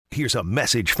here's a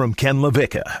message from Ken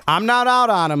LaVicka. I'm not out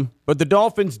on him, but the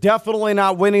Dolphins definitely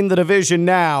not winning the division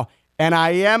now, and I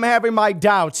am having my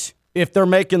doubts if they're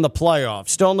making the playoffs.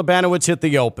 Stone Labanowitz hit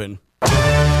the open.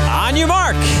 On your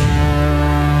mark.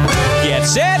 Get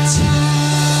set.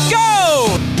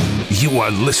 Go! You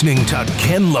are listening to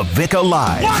Ken LaVicka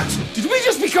Live. What? Did we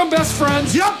just become best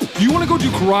friends? Yup. You want to go do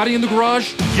karate in the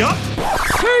garage? Yup.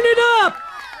 Turn it up!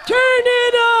 Turn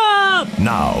it up!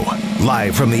 Now,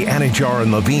 live from the Anajar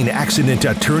and Levine Accident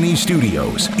Attorney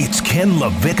Studios, it's Ken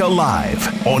LaVicka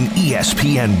Live on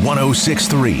ESPN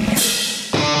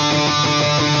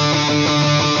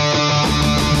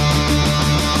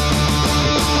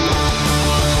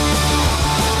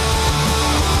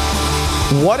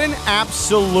What an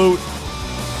absolute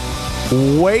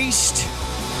waste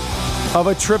of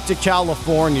a trip to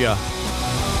California.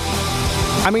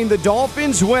 I mean, the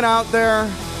Dolphins went out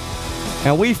there,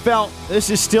 and we felt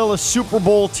this is still a Super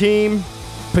Bowl team,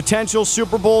 potential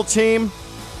Super Bowl team.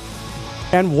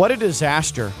 And what a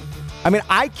disaster. I mean,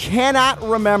 I cannot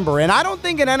remember, and I don't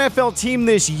think an NFL team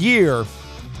this year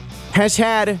has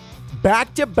had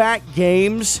back-to-back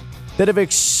games that have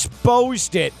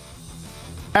exposed it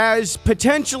as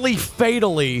potentially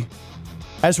fatally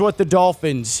as what the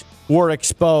Dolphins were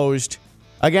exposed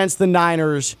against the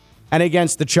Niners and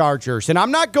against the Chargers. And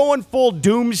I'm not going full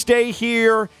doomsday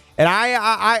here, and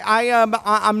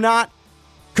I'm not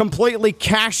completely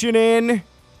cashing in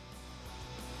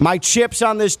my chips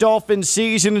on this Dolphins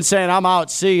season and saying, I'm out,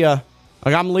 see ya.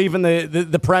 Like, I'm leaving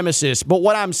the premises. But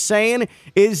what I'm saying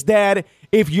is that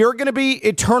if you're going to be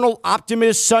eternal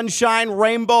optimist, sunshine,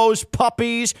 rainbows,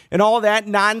 puppies, and all that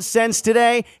nonsense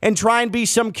today, and try and be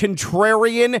some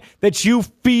contrarian that you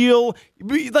feel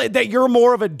that you're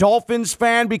more of a Dolphins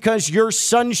fan because you're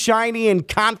sunshiny and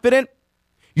confident,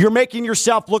 you're making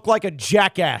yourself look like a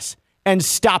jackass. And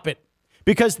stop it.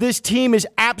 Because this team is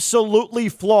absolutely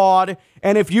flawed.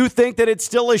 And if you think that it's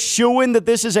still a shoo-in that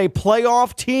this is a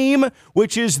playoff team,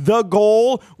 which is the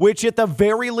goal, which at the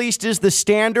very least is the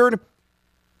standard,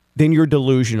 then you're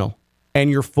delusional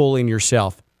and you're fooling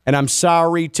yourself. And I'm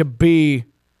sorry to be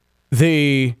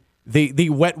the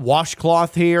wet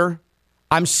washcloth here.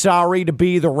 I'm sorry to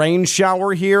be the rain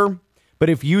shower here. But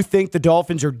if you think the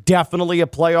Dolphins are definitely a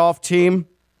playoff team,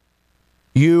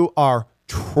 you are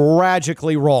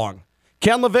tragically wrong.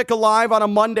 Ken LaVicka Live on a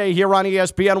Monday here on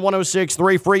ESPN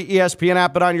 106.3, free ESPN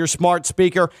app, and on your smart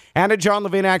speaker. And at John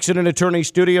Levine Accident Attorney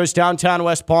Studios, downtown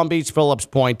West Palm Beach, Phillips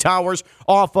Point Towers,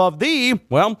 off of the,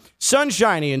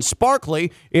 sunshiny and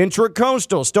sparkly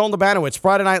Intracoastal. Stone Labanowitz,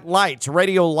 Friday Night Lights,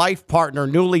 radio life partner,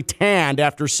 newly tanned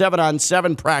after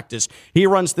 7-on-7 practice. He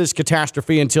runs this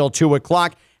catastrophe until 2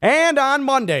 o'clock. And on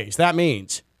Mondays, that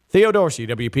means Theo Dorsey,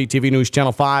 WPTV News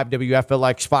Channel 5,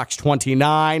 WFLX Fox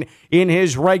 29, in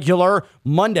his regular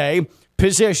Monday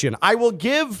position. I will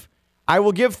give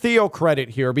Theo credit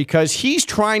here because he's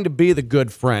trying to be the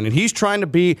good friend and he's trying to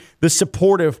be the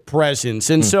supportive presence.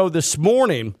 And so this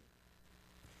morning,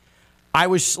 I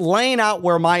was laying out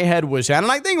where my head was at,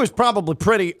 and I think it was probably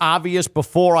pretty obvious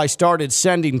before I started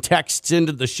sending texts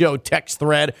into the show text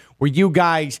thread where you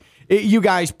guys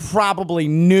probably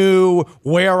knew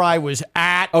where I was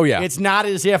at. Oh, yeah. It's not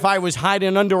as if I was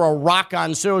hiding under a rock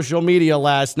on social media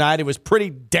last night. It was pretty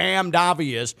damned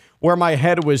obvious where my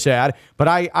head was at. But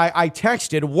I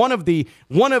texted one of the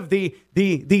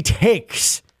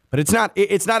takes, but it's not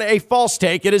a false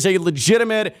take. It is a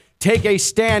legitimate take a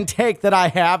stand take that I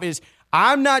have is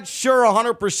I'm not sure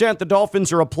 100% the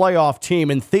Dolphins are a playoff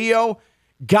team. And Theo,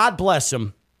 God bless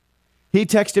him, he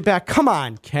texted back, come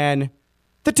on, Ken.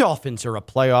 The Dolphins are a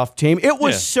playoff team. It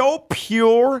was so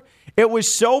pure. It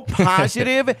was so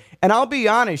positive. And I'll be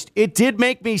honest, it did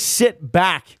make me sit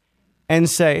back and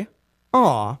say,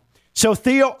 aw. So,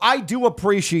 Theo, I do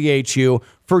appreciate you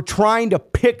for trying to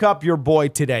pick up your boy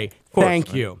today.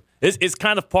 Thank you. It's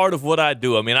kind of part of what I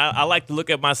do. I mean, I like to look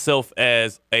at myself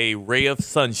as a ray of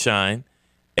sunshine,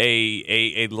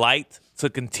 a light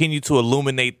to continue to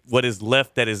illuminate what is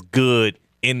left that is good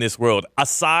in this world.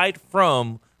 Aside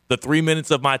from the 3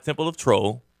 minutes of my Temple of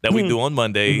Troll that we do on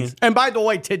Mondays. And by the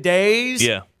way, today's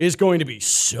is going to be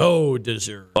so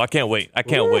deserved. Oh, I can't wait.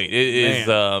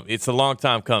 It's a long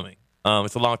time coming.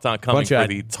 It's a long time coming for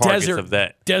the targets of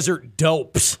that. Desert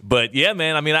dopes. But, yeah,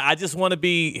 man, I mean, I just want to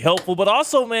be helpful, but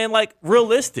also, man, like,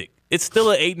 realistic. It's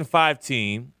still an 8-5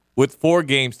 team with 4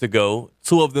 games to go,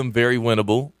 2 of them very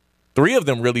winnable, 3 of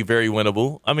them really very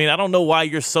winnable. I mean, I don't know why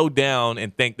you're so down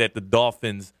and think that the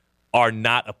Dolphins are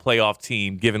not a playoff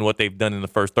team given what they've done in the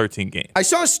first 13 games. I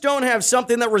saw Stone have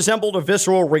something that resembled a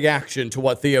visceral reaction to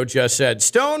what Theo just said.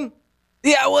 Stone?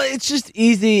 Yeah, well, it's just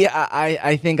easy.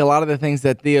 I think a lot of the things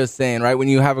that Theo's saying, right? When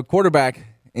you have a quarterback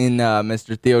in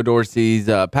Mr. Theo Dorsey's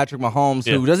Patrick Mahomes,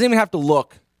 who doesn't even have to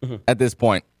look at this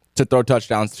point to throw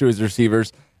touchdowns to his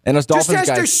receivers. And us Dolphins just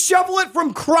has guys to shovel it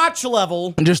from crotch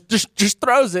level. and just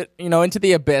throws it, into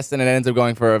the abyss, and it ends up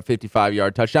going for a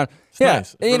 55-yard touchdown.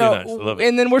 Nice. Really nice. I love it.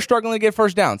 And then we're struggling to get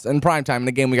first downs in prime time in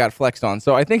the game we got flexed on.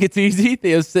 So I think it's easy.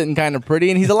 Theo's sitting kind of pretty,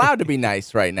 and he's allowed to be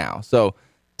nice right now. So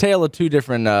tale of two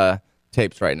different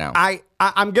tapes right now.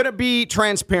 I'm gonna be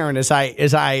transparent as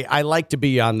I like to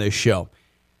be on this show.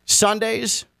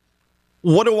 Sundays.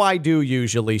 What do I do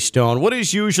usually, Stone? What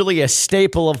is usually a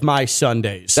staple of my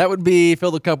Sundays? That would be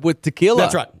fill the cup with tequila.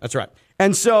 That's right.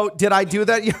 And so, did I do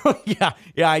that?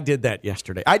 Yeah, I did that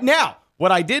yesterday. Now,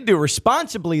 what I did do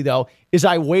responsibly, though, is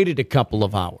I waited a couple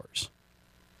of hours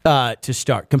to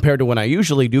start compared to when I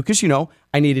usually do because,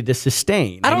 I needed to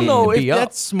sustain. I don't know if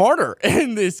that's smarter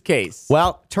in this case.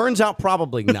 Well, turns out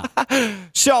probably not.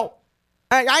 So,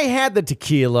 I had the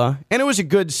tequila, and it was a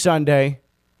good Sunday,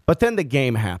 but then the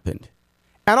game happened.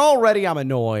 And already I'm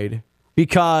annoyed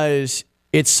because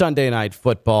it's Sunday Night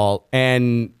Football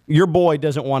and your boy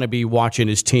doesn't want to be watching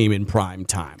his team in prime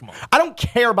time. I don't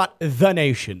care about the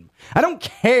nation. I don't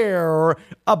care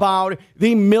about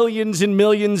the millions and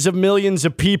millions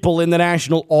of people in the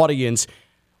national audience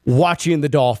watching the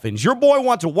Dolphins. Your boy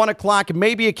wants a 1 o'clock and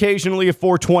maybe occasionally a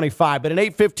 4:25, but an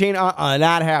 8:15,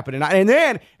 not happening.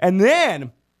 And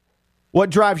then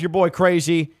what drives your boy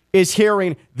crazy is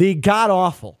hearing the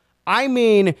god-awful, I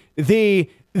mean, the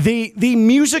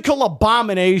musical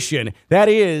abomination that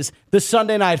is the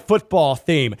Sunday Night Football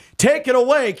theme. Take it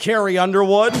away, Carrie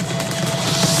Underwood.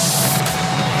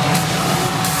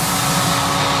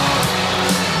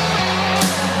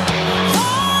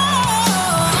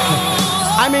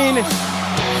 I mean,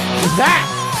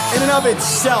 that in and of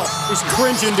itself is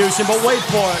cringe-inducing, but wait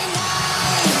for it.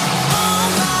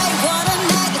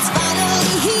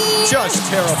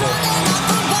 Just terrible.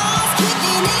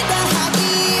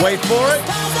 Wait for it.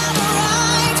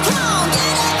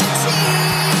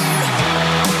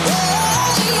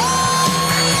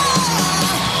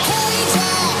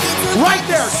 Right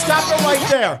there. Stop it right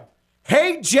there.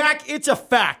 Hey, Jack, it's a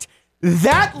fact.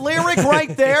 That lyric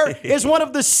right there is one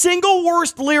of the single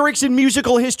worst lyrics in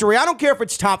musical history. I don't care if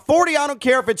it's top 40. I don't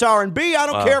care if it's R&B. I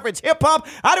don't care if it's hip-hop.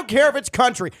 I don't care if it's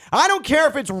country. I don't care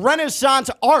if it's Renaissance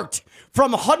art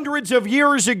from hundreds of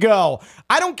years ago.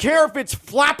 I don't care if it's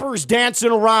flappers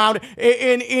dancing around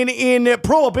in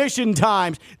Prohibition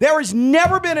times. There has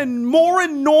never been a more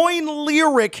annoying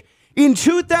lyric in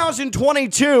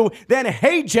 2022 than,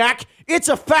 hey, Jack, it's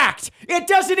a fact. It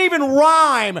doesn't even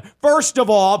rhyme, first of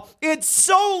all. It's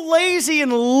so lazy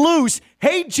and loose.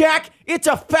 Hey, Jack, it's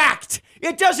a fact.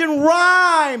 It doesn't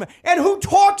rhyme. And who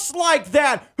talks like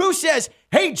that? Who says,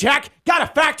 hey, Jack, got a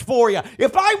fact for you.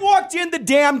 If I walked in the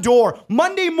damn door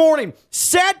Monday morning,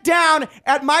 sat down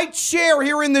at my chair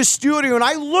here in the studio, and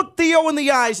I looked Theo in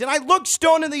the eyes, and I looked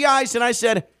Stone in the eyes, and I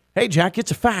said, hey, Jack,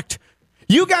 it's a fact.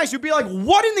 You guys would be like,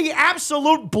 what in the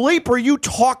absolute bleep are you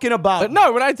talking about?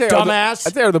 No, when I tell you, dumbass. I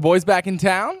tell you, are the boys back in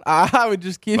town? I would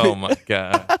just keep it. Oh, my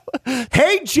God.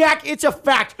 Hey, Jack, it's a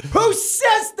fact. Who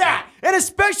says that? And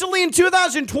especially in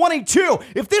 2022,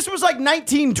 if this was like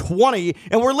 1920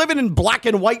 and we're living in black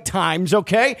and white times,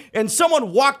 okay, and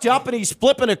someone walked up and he's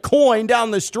flipping a coin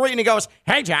down the street and he goes,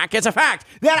 hey, Jack, it's a fact.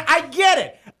 Then I get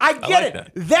it. I get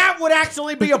it. That would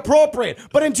actually be appropriate.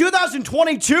 But in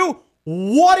 2022,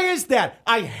 what is that?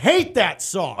 I hate that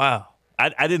song. Wow.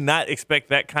 I did not expect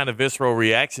that kind of visceral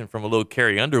reaction from a little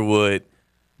Carrie Underwood.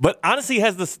 But honestly,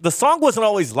 the song wasn't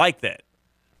always like that.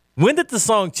 When did the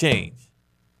song change?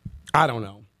 I don't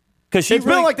know. Because it's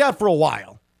been like that for a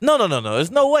while. No.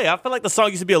 There's no way. I feel like the song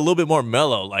used to be a little bit more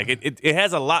mellow. Like it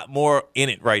has a lot more in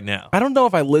it right now. I don't know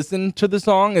if I listen to the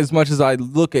song as much as I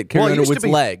look at Carrie Underwood's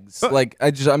legs. Like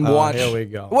I'm watching. Here we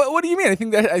go. What do you mean? I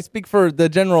think that I speak for the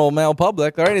general male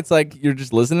public. All right, it's like you're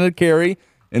just listening to Carrie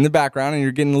in the background and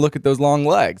you're getting to look at those long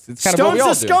legs. It's kind of what we all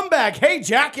do. Stone's a scumbag. Hey,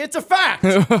 Jack, it's a fact.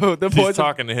 She's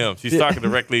talking to him. She's talking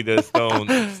directly to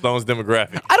Stone's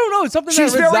demographic. I don't know. It's something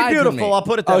she's that very beautiful. I'll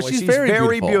put it that way. She's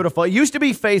very beautiful. It used to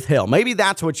be Faith Hill. Maybe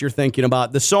that's what you're thinking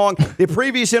about. The song, the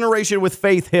previous iteration with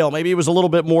Faith Hill. Maybe it was a little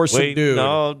bit more subdued. Waiting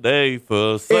all day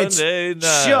for Sunday it's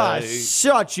night. Just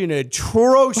such an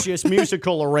atrocious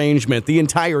musical arrangement, the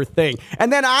entire thing. And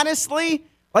then honestly,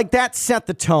 like that set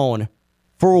the tone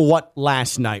for what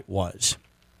last night was.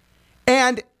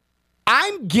 And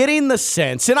I'm getting the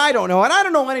sense, and I don't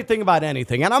know anything about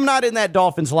anything, and I'm not in that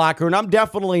Dolphins locker, and I'm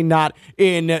definitely not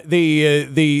in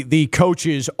the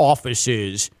coaches'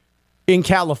 offices in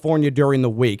California during the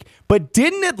week. But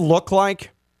didn't it look like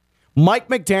Mike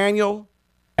McDaniel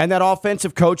and that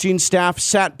offensive coaching staff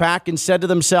sat back and said to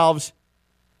themselves,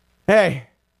 hey,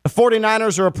 The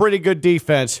 49ers are a pretty good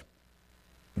defense.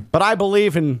 But I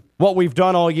believe in what we've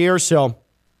done all year, so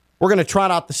we're going to try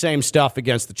out the same stuff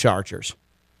against the Chargers.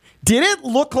 Did it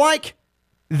look like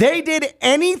they did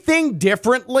anything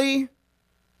differently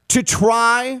to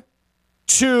try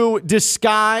to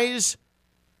disguise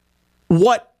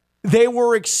what they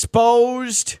were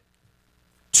exposed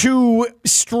to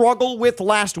struggle with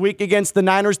last week against the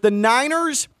Niners? The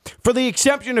Niners, for the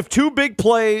exception of two big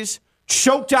plays,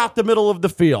 choked out the middle of the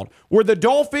field, where the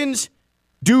Dolphins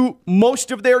do most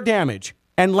of their damage.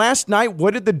 And last night,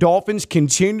 what did the Dolphins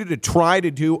continue to try to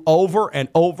do over and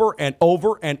over and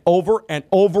over and over and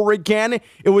over again?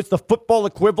 It was the football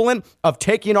equivalent of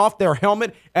taking off their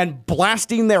helmet and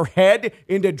blasting their head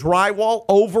into drywall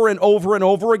over and over and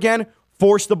over again.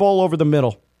 Force the ball over the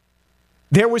middle.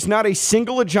 There was not a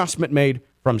single adjustment made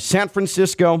from San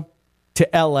Francisco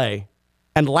to L.A.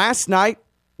 And last night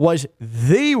was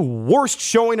the worst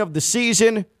showing of the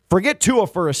season. Forget Tua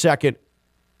for a second.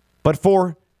 But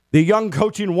for the young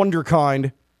coaching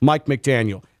wonderkind, Mike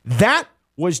McDaniel. That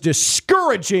was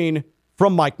discouraging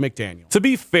from Mike McDaniel. To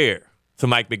be fair to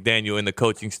Mike McDaniel and the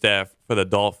coaching staff for the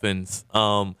Dolphins.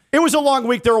 It was a long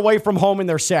week. They're away from home and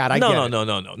they're sad. No.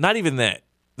 Not even that.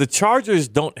 The Chargers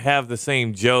don't have the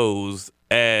same Joes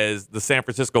as the San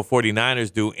Francisco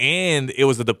 49ers do, and it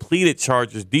was a depleted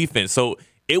Chargers defense. So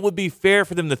it would be fair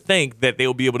for them to think that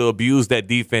they'll be able to abuse that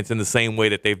defense in the same way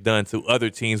that they've done to other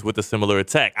teams with a similar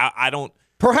attack. I don't.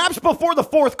 Perhaps before the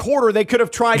fourth quarter, they could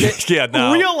have tried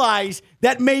to realize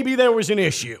that maybe there was an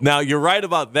issue. Now, you're right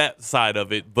about that side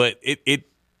of it, but it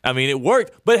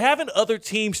worked. But haven't other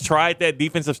teams tried that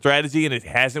defensive strategy and it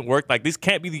hasn't worked? Like, this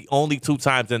can't be the only two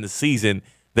times in the season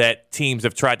that teams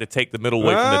have tried to take the middle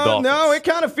away from the Dolphins. No, it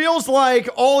kind of feels like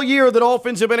all year the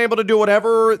Dolphins have been able to do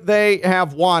whatever they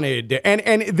have wanted.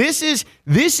 And this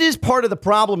is part of the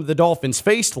problem the Dolphins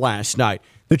faced last night.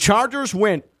 The Chargers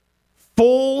went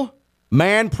full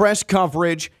man press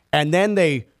coverage, and then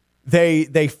they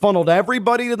funneled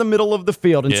everybody to the middle of the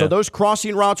field. And so those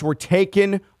crossing routes were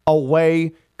taken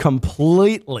away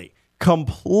completely.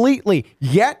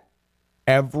 Yet,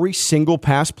 every single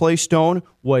pass play, Stone,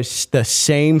 was the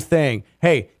same thing.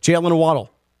 Hey, Jalen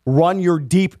Waddle, run your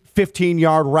deep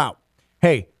 15-yard route.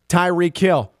 Hey, Tyreek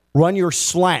Hill, run your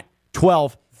slant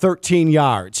 12, 13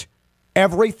 yards.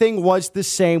 Everything was the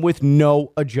same with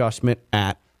no adjustment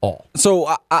at all.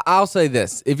 So I'll say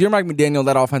this. If you're Mike McDaniel,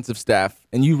 that offensive staff,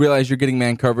 and you realize you're getting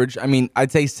man coverage, I mean,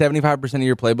 I'd say 75% of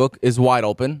your playbook is wide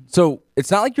open. So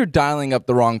it's not like you're dialing up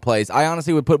the wrong plays. I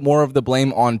honestly would put more of the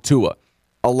blame on Tua.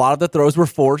 A lot of the throws were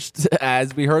forced,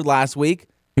 as we heard last week.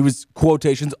 He was,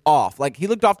 quotations, off. Like, he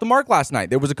looked off the mark last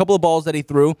night. There was a couple of balls that he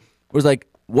threw. It was like,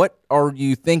 what are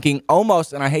you thinking?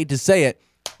 Almost, and I hate to say it,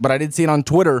 but I did see it on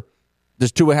Twitter,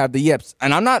 does Tua have the yips?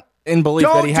 And I'm not in belief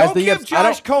that he has the yips. Don't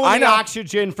give Josh Cohen the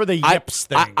oxygen for the yips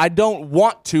thing. I don't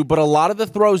want to, but a lot of the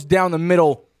throws down the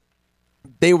middle,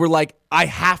 they were like, I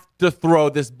have to throw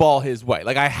this ball his way.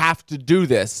 Like, I have to do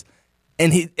this.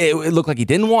 And it looked like he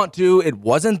didn't want to. It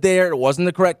wasn't there. It wasn't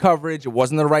the correct coverage. It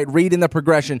wasn't the right read in the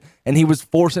progression. And he was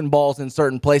forcing balls in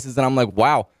certain places. And I'm like,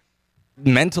 wow,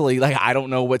 mentally, like, I don't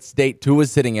know what state Tua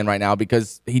is sitting in right now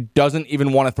because he doesn't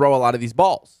even want to throw a lot of these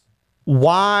balls.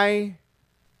 Why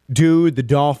do the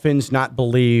Dolphins not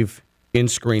believe in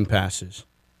screen passes?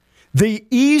 The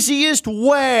easiest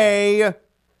way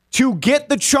to get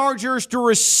the Chargers to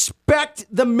respect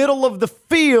the middle of the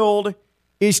field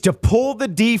is to pull the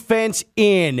defense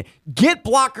in, get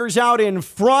blockers out in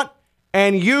front,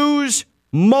 and use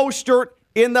Mostert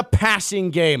in the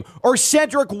passing game, or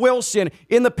Cedric Wilson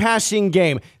in the passing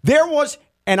game. There was,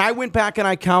 and I went back and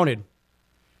I counted,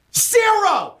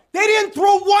 0! They didn't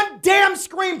throw one damn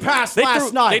screen pass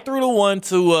last night. They threw the one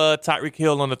to Tyreek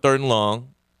Hill on the 3rd and long.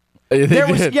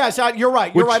 Yes, you're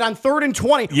right. You're right on 3rd and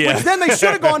 20. Yeah. Which then they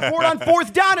should have gone for it on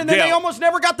 4th down, and then they almost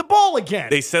never got the ball again.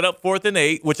 They set up 4th and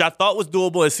 8, which I thought was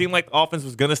doable. It seemed like the offense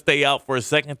was going to stay out for a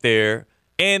second there.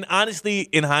 And honestly,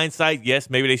 in hindsight, yes,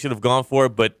 maybe they should have gone for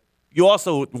it, but you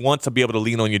also want to be able to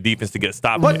lean on your defense to get a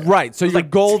stop. Right. So your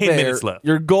goal 10 minutes left.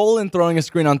 Your goal in throwing a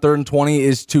screen on 3rd and 20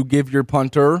 is to give your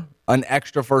punter an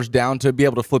extra first down to be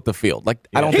able to flip the field. Like,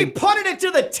 I don't think he punted it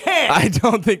to the 10. I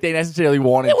don't think they necessarily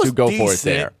wanted to go for it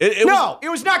there. It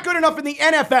was not good enough in the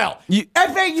NFL.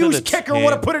 FAU's kicker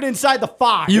would have put it inside the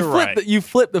 5. You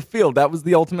flipped the field. That was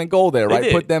the ultimate goal there,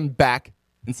 right? Put them back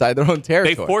inside their own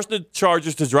territory. They forced the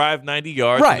Chargers to drive 90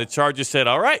 yards, right. And the Chargers said,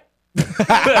 all right,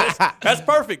 that's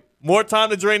perfect. More time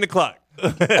to drain the clock.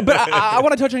 But I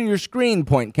want to touch on your screen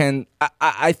point, Ken.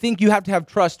 I think you have to have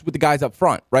trust with the guys up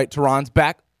front, right? Teron's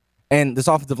back. And this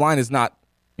offensive line is not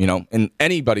in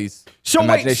anybody's So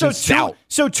imagination. wait,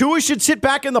 so Tua should sit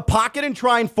back in the pocket and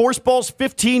try and force balls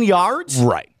 15 yards?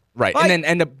 Right. And then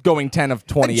end up going 10 of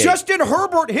 28. Justin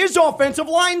Herbert, his offensive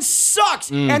line sucks,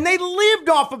 and they lived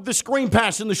off of the screen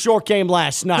pass in the short game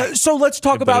last night. So let's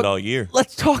talk about it all year.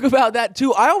 Let's talk about that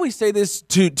too. I always say this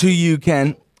to you,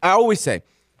 Ken. I always say,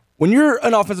 when you're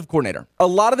an offensive coordinator, a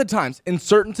lot of the times in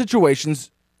certain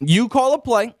situations, you call a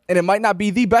play, and it might not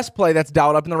be the best play that's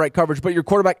dialed up in the right coverage, but your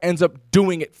quarterback ends up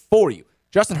doing it for you.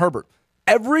 Justin Herbert,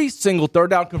 every single third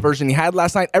down conversion he had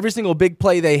last night, every single big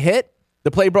play they hit, the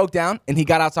play broke down, and he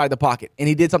got outside the pocket, and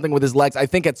he did something with his legs. I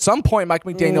think at some point, Mike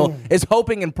McDaniel is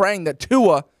hoping and praying that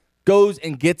Tua goes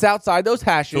and gets outside those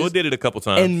hashes. Tua did it a couple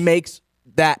times. And makes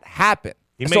that happen.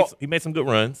 He made some good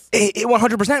runs. 100% made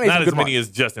Not some good runs. as many as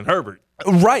Justin Herbert.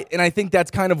 Right, and I think that's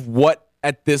kind of what,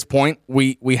 at this point,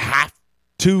 we have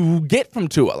to get from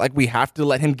Tua. Like, we have to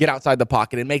let him get outside the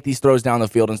pocket and make these throws down the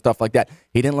field and stuff like that.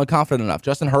 He didn't look confident enough.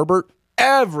 Justin Herbert,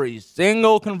 every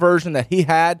single conversion that he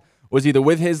had was either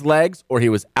with his legs or he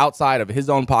was outside of his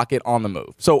own pocket on the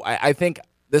move. So I think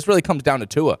this really comes down to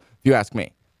Tua, if you ask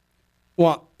me.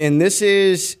 Well, and this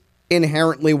is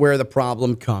inherently where the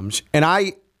problem comes. And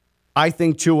I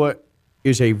think Tua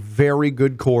is a very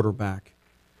good quarterback.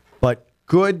 But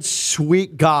good,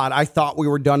 sweet God, I thought we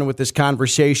were done with this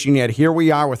conversation, yet here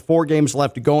we are with 4 games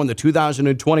left to go in the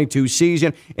 2022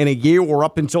 season. In a year where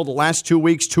up until the last 2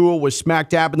 weeks, Tua was smack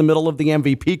dab in the middle of the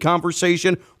MVP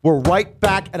conversation. We're right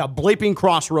back at a bleeping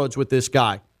crossroads with this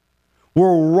guy.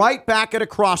 We're right back at a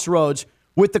crossroads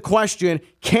with the question,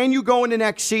 can you go into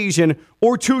next season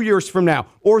or 2 years from now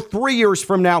or 3 years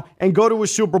from now and go to a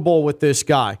Super Bowl with this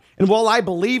guy? And while I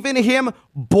believe in him,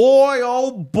 boy,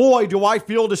 oh boy, do I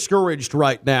feel discouraged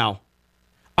right now.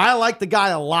 I like the guy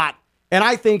a lot, and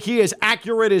I think he is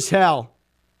accurate as hell.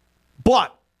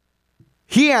 But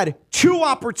he had 2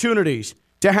 opportunities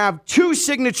to have 2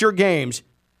 signature games,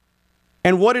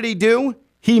 and what did he do?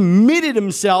 He mitted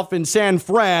himself in San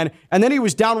Fran, and then he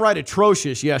was downright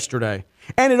atrocious yesterday.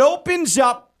 And it opens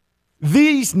up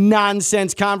these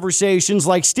nonsense conversations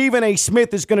like Stephen A.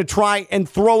 Smith is going to try and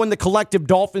throw in the collective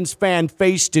Dolphins fan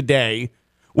face today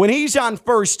when he's on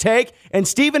First Take. And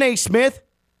Stephen A. Smith,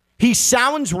 he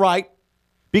sounds right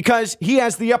because he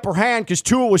has the upper hand because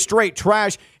Tua was straight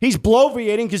trash. He's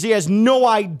bloviating because he has no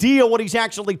idea what he's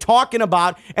actually talking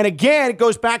about. And again, it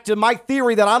goes back to my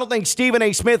theory that I don't think Stephen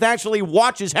A. Smith actually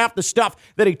watches half the stuff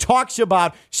that he talks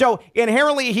about. So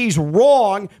inherently he's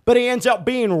wrong, but he ends up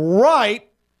being right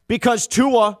because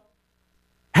Tua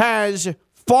has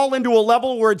fallen to a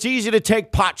level where it's easy to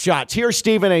take pot shots. Here's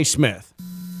Stephen A. Smith.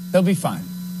 They'll be fine.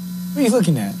 What are you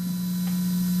looking at?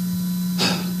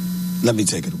 Let me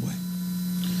take it away.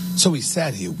 So we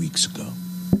sat here weeks ago,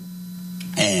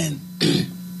 and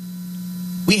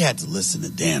we had to listen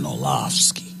to Dan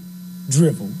Orlovsky.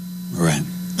 Drivel. Right.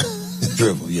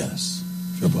 Drivel, yes.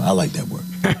 Drivel, I like that word.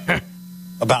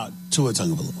 About Tua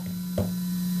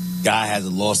Tagovailoa. Guy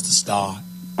hasn't lost a start.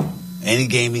 Any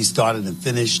game he started and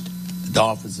finished, the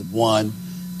Dolphins have won.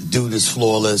 The dude is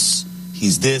flawless.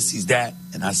 He's this, he's that.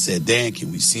 And I said, Dan,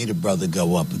 can we see the brother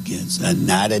go up against? And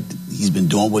now that he's been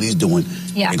doing what he's doing,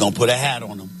 they're going to put a hat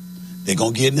on him. They're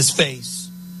going to get in his face.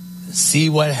 See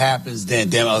what happens then.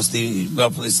 Damn, Steve,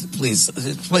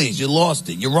 please, you lost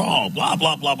it. You're wrong. Blah,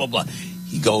 blah, blah, blah, blah.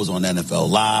 He goes on NFL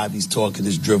Live. He's talking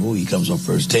his dribble. He comes on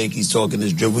First Take. He's talking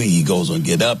his dribble. He goes on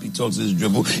Get Up. He talks his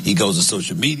dribble. He goes to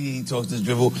social media. He talks his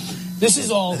dribble. This is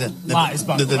all lies,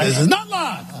 by the way. This is not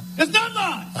lies. It's not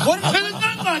lies. It is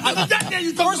not lies. That's exactly how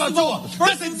you talked about Tua.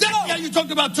 That's exactly how you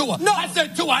talked about Tua. No. I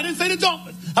said Tua. I didn't say the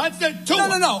Dolphins. I said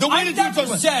Tua. No. The way I that never you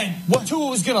talked said Tua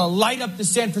was going to light up the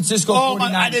San Francisco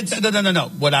 49ers. I didn't say, no.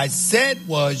 What I said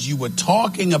was you were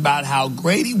talking about how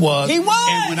great he was. He was.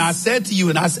 And when I said to you,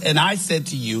 and I said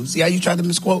to you, see how you tried to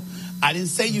misquote? I didn't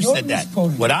say you said that.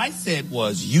 What I said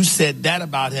was you said that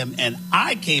about him, and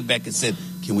I came back and said,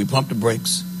 can we pump the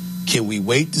brakes? Can we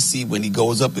wait to see when he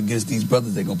goes up against these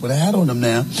brothers? They're going to put a hat on him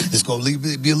now. It's going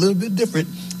to be a little bit different.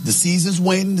 The season's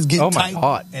waning. It's getting tight.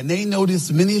 God. And they know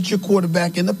this miniature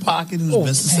quarterback in the pocket who's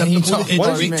been susceptible to injury.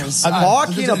 What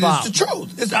is he talking about? It's the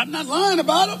truth. I'm not lying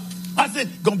about him. I said,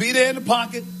 going to be there in the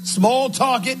pocket, small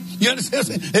target. You understand?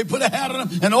 They put a hat on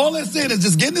him, and all they're saying is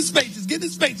just get in his face, just get in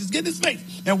his face, just get in his face,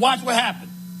 and watch what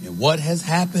happens. And what has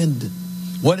happened?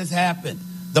 What has happened?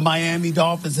 The Miami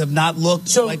Dolphins have not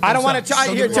looked like I don't want to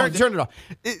turn it off.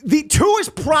 The Tua's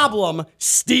problem,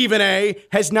 Stephen A.,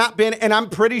 has not been, and I'm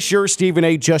pretty sure Stephen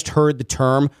A. just heard the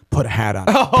term, put a hat on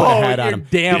him. Put a hat on him.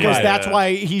 Damn because right. that's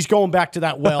why he's going back to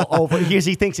that well over, because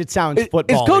he thinks it sounds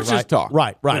football. It's coach's talk.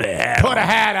 Right. Put a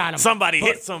hat on him. Somebody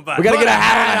hit somebody. We got to get a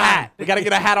hat on a hat. We got to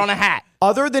get a hat on a hat.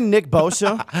 other than Nick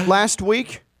Bosa last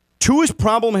week, Tua's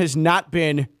problem has not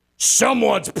been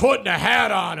someone's putting a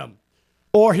hat on him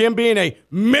or him being a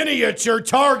miniature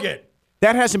target.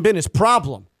 That hasn't been his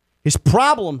problem. His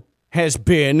problem has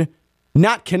been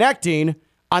not connecting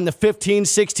on the 15,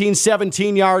 16,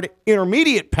 17-yard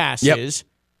intermediate passes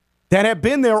that have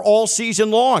been there all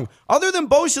season long. Other than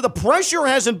Bosa, the pressure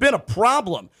hasn't been a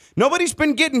problem. Nobody's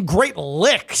been getting great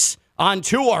licks on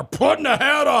Tua or putting a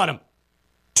hat on him.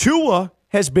 Tua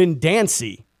has been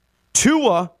dancy.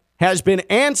 Tua has been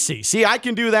antsy. See, I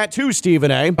can do that too,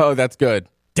 Stephen A. Oh, that's good.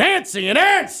 Dancy and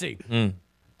antsy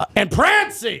and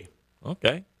prancy.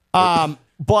 Okay.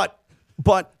 But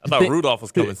I thought Rudolph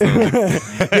was coming soon.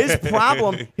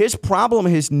 his problem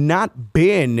has not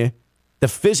been the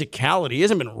physicality. He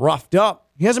hasn't been roughed up.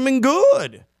 He hasn't been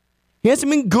good. He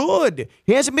hasn't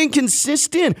been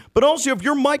consistent. But also, if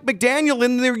you're Mike McDaniel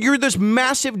and you're this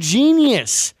massive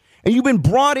genius and you've been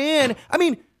brought in, I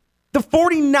mean, the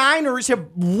 49ers have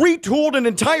retooled an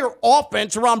entire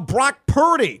offense around Brock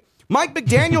Purdy. Mike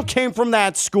McDaniel came from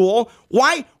that school.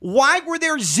 Why were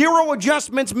there zero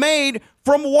adjustments made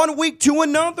from one week to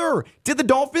another? Did the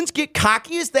Dolphins get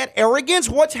cocky? Is that arrogance?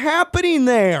 What's happening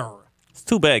there? It's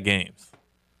 2 bad games.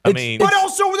 But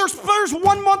also, there's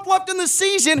 1 month left in the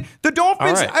season. The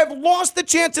Dolphins have lost the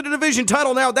chance at a division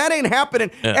title now. That ain't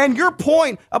happening. Yeah. And your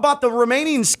point about the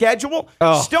remaining schedule,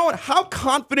 Stone, how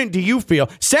confident do you feel?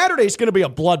 Saturday's going to be a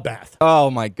bloodbath. Oh,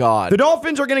 my God. The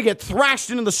Dolphins are going to get thrashed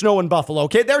into the snow in Buffalo,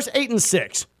 okay? There's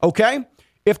 8-6, okay?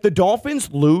 If the Dolphins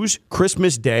lose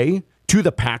Christmas Day to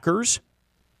the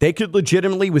they could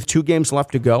legitimately, with 2 games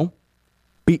left to go,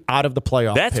 be out of the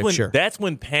playoff picture. That's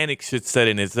when panic should set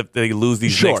in, is if they lose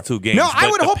these next 2 games. No, I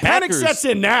would hope panic sets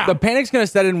in now. The panic's going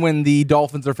to set in when the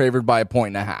Dolphins are favored by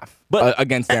 1.5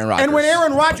 against Aaron Rodgers. And when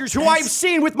Aaron Rodgers, who I've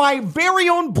seen with my very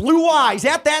own blue eyes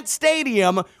at that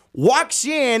stadium, walks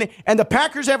in and the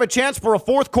Packers have a chance for a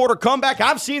fourth quarter comeback,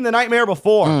 I've seen the nightmare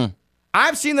before.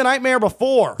 I've seen the nightmare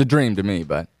before. The dream to me,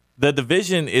 but. The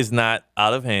division is not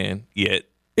out of hand yet.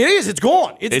 It is. It's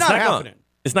gone. It's not happening.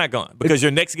 It's not gone because your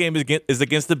next game is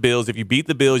against the Bills. If you beat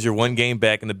the Bills, you're 1 game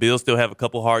back, and the Bills still have a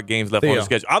couple hard games left on the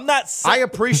schedule. I'm not saying, I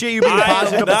appreciate you being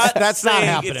positive, but that's not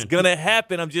happening. It's going to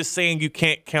happen. I'm just saying you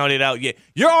can't count it out yet.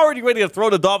 You're already ready to throw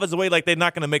the Dolphins away like they're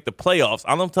not going to make the playoffs.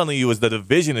 All I'm telling you is the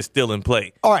division is still in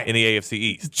play in the AFC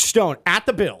East. Stone, at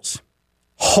the Bills,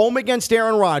 home against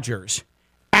Aaron Rodgers,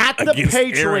 at the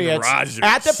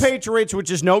Patriots, which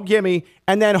is no gimme,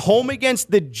 and then home against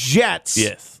the Jets.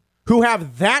 Yes. Who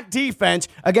have that defense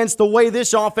against the way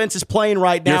this offense is playing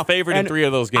right now. You're favored in 3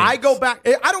 of those games. I go back.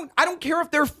 I don't care if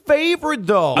they're favored,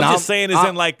 though. I'm just saying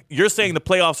you're saying the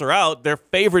playoffs are out. They're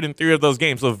favored in 3 of those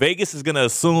games. So Vegas is going to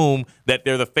assume that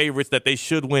they're the favorites, that they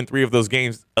should win 3 of those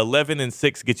games.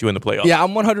 11-6 get you in the playoffs. Yeah,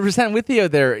 I'm 100% with you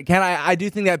there. I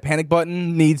do think that panic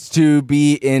button needs to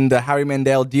be in the Howie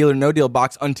Mandel deal or no deal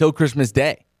box until Christmas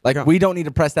Day. We don't need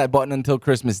to press that button until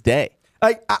Christmas Day.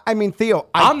 I mean, Theo,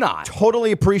 I'm not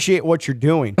totally appreciate what you're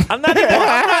doing. I'm not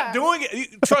doing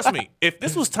it. Trust me. If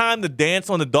this was time to dance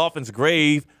on the Dolphins'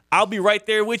 grave, I'll be right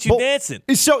there with you dancing.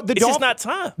 So it's just not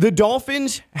time. The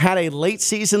Dolphins had a late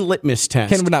season litmus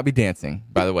test. Ken would not be dancing,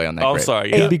 by the way, on that. I'm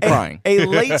sorry. He'd be crying. A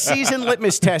late season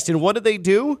litmus test, and what did they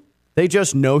do? They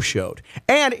just no-showed.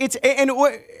 And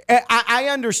I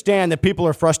understand that people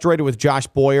are frustrated with Josh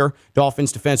Boyer,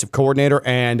 Dolphins defensive coordinator,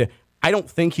 and I don't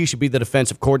think he should be the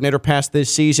defensive coordinator past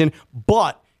this season.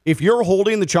 But if you're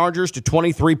holding the Chargers to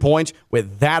 23 points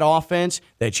with that offense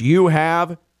that you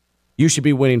have, you should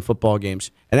be winning football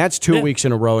games. And that's 2 weeks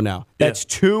in a row now. That's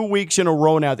 2 weeks in a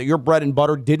row now that your bread and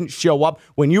butter didn't show up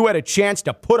when you had a chance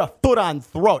to put a foot on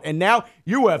throat. And now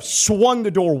you have swung the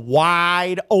door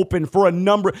wide open for a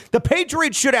number. The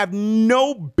Patriots should have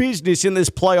no business in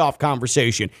this playoff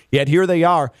conversation. Yet here they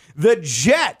are. The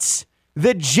Jets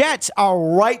are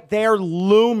right there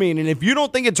looming. And if you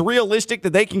don't think it's realistic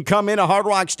that they can come in a Hard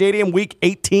Rock Stadium week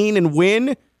 18 and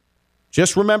win,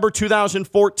 just remember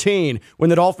 2014 when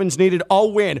the Dolphins needed a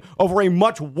win over a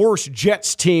much worse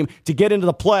Jets team to get into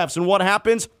the playoffs. And what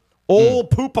happens?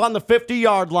 Poop on the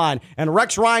 50-yard line. And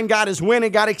Rex Ryan got his win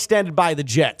and got extended by the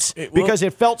Jets because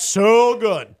it felt so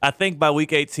good. I think by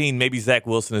week 18, maybe Zach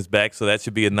Wilson is back, so that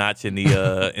should be a notch in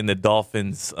the in the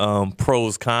Dolphins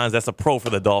pros, cons. That's a pro for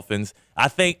the Dolphins. I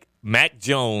think Mac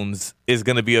Jones is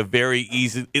going to be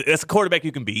that's a quarterback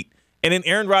you can beat. And then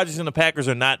Aaron Rodgers and the Packers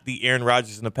are not the Aaron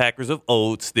Rodgers and the Packers of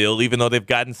old still, even though they've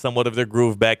gotten somewhat of their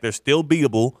groove back. They're still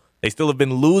beatable. They still have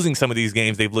been losing some of these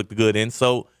games they've looked good in.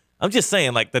 So I'm just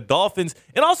saying, the Dolphins,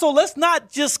 and also let's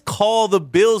not just call the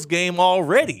Bills game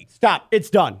already. Stop. It's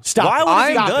done. Stop. Why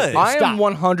would it be done? I am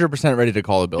 100% ready to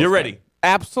call the Bills. You're ready.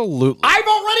 Absolutely. I've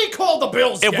already called the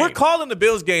Bills game. If we're calling the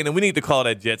Bills game, then we need to call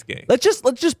that Jets game. Let's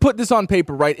just put this on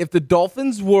paper, right? If the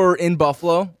Dolphins were in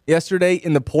Buffalo yesterday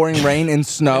in the pouring rain and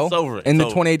snow It's over. in the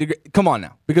 28 degree, come on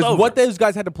now, because what those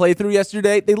guys had to play through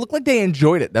yesterday, they look like they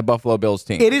enjoyed it. That Buffalo Bills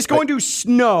team. It is going to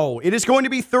snow. It is going to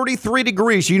be 33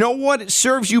 degrees. You know what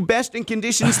serves you best in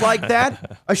conditions like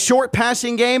that? A short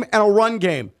passing game and a run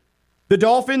game. The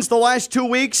Dolphins, the last 2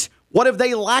 weeks, what have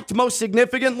they lacked most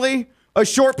significantly? A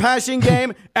short passing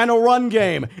game and a run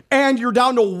game. And you're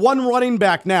down to one running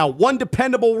back now, one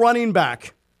dependable running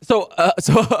back.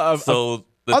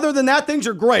 Other than that, things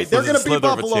are great. They're going to beat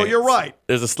Buffalo. You're right.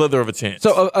 There's a slither of a chance.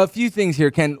 So a few things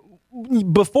here, Ken.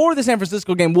 Before the San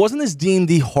Francisco game, wasn't this deemed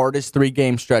the hardest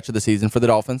 3-game stretch of the season for the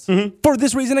Dolphins? Mm-hmm. For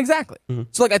this reason exactly. Mm-hmm.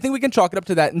 So I think we can chalk it up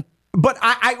to that. But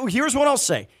here's what I'll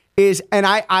say is, and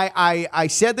I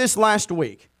said this last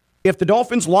week, if the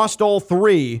Dolphins lost all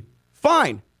 3,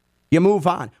 fine. You move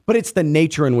on. But it's the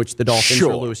nature in which the Dolphins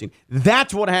are losing.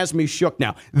 That's what has me shook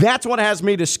now. That's what has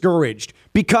me discouraged.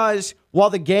 Because while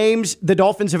the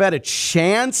Dolphins have had a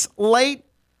chance late,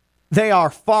 they are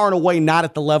far and away not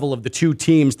at the level of the two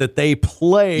teams that they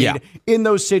played in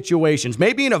those situations.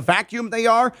 Maybe in a vacuum they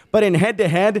are, but in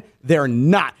head-to-head, they're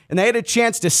not. And they had a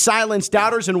chance to silence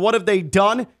doubters, and what have they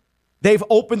done? They've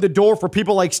opened the door for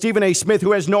people like Stephen A. Smith,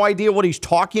 who has no idea what he's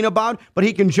talking about, but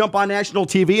he can jump on national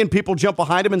TV and people jump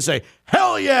behind him and say,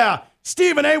 hell yeah,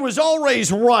 Stephen A. was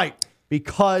always right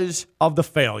because of the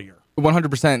failure.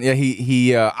 100%.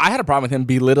 Yeah, I had a problem with him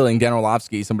belittling Dan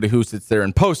Orlovsky, somebody who sits there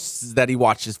and posts that he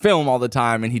watches film all the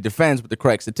time and he defends with the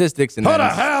correct statistics. And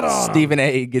then Stephen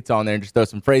A. gets on there and just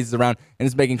throws some phrases around and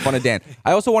is making fun of Dan.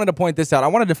 I also wanted to point this out. I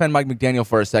want to defend Mike McDaniel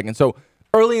for a second. So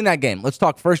early in that game, let's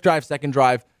talk first drive, second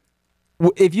drive.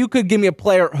 If you could give me a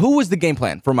player, who was the game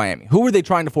plan for Miami? Who were they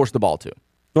trying to force the ball to?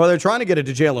 Well, they're trying to get it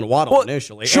to Jalen Waddle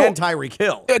initially, and Tyreek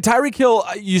Hill. Tyreek Hill,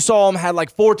 you saw him had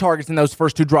like 4 targets in those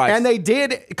first 2 drives. And they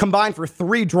did combine for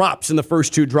 3 drops in the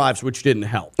first 2 drives, which didn't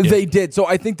help. They did. So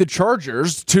I think the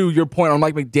Chargers, to your point on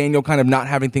Mike McDaniel kind of not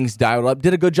having things dialed up,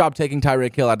 did a good job taking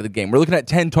Tyreek Hill out of the game. We're looking at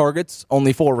 10 targets,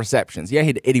 only 4 receptions. Yeah, he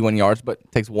had 81 yards, but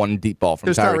it takes 1 deep ball from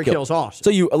Tyreek Hill. Hill's awesome. So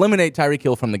you eliminate Tyreek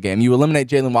Hill from the game. You eliminate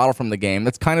Jalen Waddle from the game.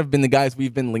 That's kind of been the guys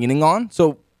we've been leaning on.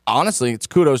 So honestly, it's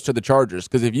kudos to the Chargers,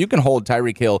 because if you can hold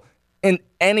Tyreek Hill in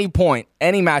any point,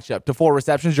 any matchup to 4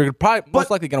 receptions, you're probably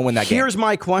most likely going to win that game. Here's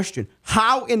my question.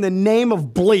 How in the name of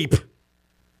bleep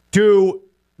do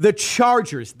the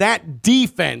Chargers, that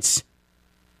defense,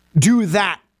 do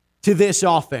that to this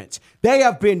offense? They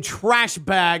have been trash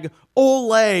bag,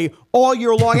 Olay all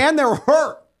year long, and they're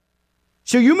hurt.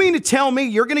 So you mean to tell me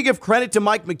you're going to give credit to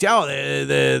Mike McDowell,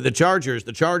 the Chargers,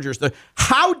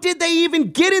 how did they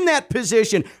even get in that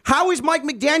position? How is Mike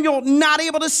McDaniel not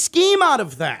able to scheme out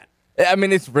of that? I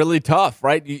mean, it's really tough,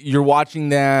 right? You're watching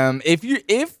them. If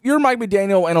you're Mike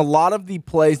McDaniel and a lot of the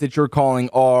plays that you're calling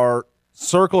are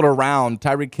circled around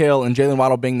Tyreek Hill and Jalen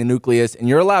Waddle being the nucleus, and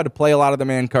you're allowed to play a lot of the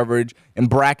man coverage and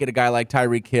bracket a guy like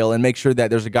Tyreek Hill and make sure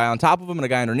that there's a guy on top of him and a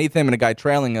guy underneath him and a guy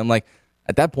trailing him, like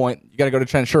at that point, you got to go to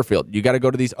Trent Sherfield. You got to go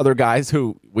to these other guys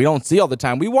who we don't see all the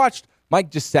time. We watched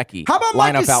Mike Gesicki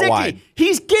line up out wide.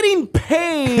 He's getting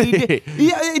paid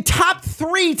top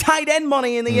 3 tight end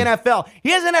money in the NFL. He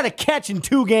hasn't had a catch in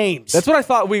 2 games. That's what I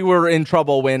thought we were in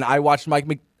trouble when I watched Mike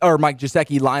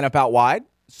Gesicki line up out wide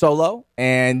solo,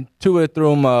 and Tua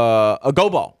threw him a go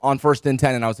ball on 1st and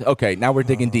 10, and I was like, okay, now we're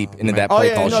digging deep into that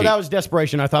play call sheet. That was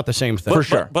desperation. I thought the same thing. For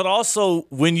sure. But also,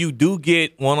 when you do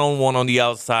get one-on-one on the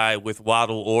outside with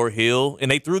Waddle or Hill,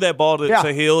 and they threw that ball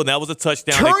to Hill, and that was a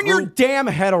touchdown. Turn your damn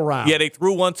head around. Yeah, they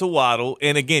threw one to Waddle,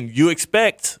 and again, you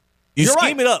expect...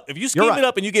 scheme it up. If you scheme it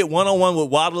up and you get one-on-one with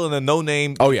Waddle and a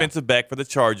no-name defensive back for the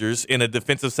Chargers in a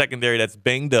defensive secondary that's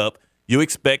banged up, you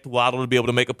expect Waddle to be able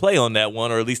to make a play on that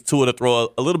one, or at least Tua to throw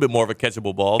a little bit more of a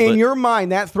catchable ball. In your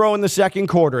mind, that throw in the second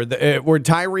quarter where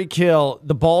Tyreek Hill,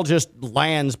 the ball just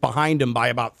lands behind him by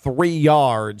about 3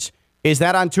 yards, is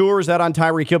that on Tua or is that on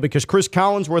Tyreek Hill? Because Chris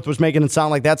Collinsworth was making it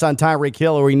sound like that's on Tyreek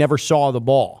Hill or he never saw the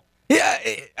ball. Yeah,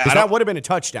 that would have been a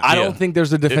touchdown. I don't think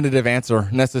there's a definitive answer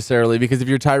necessarily, because if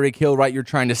you're Tyreek Hill, right, you're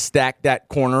trying to stack that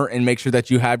corner and make sure that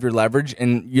you have your leverage,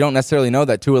 and you don't necessarily know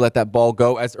that Tua let that ball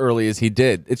go as early as he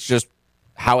did. It's just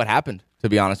how it happened, to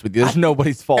be honest with you. There's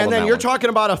nobody's fault. And then you're talking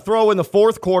about a throw in the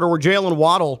 4th quarter where Jalen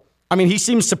Waddle, I mean, he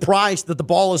seems surprised that the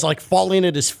ball is like falling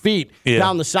at his feet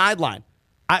down the sideline.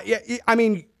 I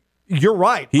mean, you're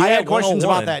right. I had questions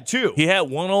about that too. He had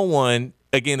one-on-one,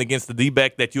 again, against the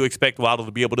D-back that you expect Waddle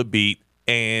to be able to beat.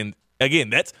 And, again,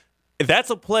 that's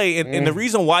a play. And the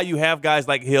reason why you have guys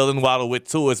like Hill and Waddle with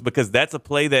Tua is because that's a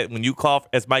play that when you call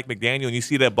as Mike McDaniel and you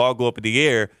see that ball go up in the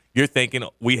air, you're thinking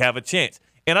we have a chance.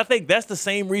 And I think that's the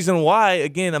same reason why,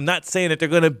 again, I'm not saying that they're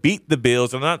going to beat the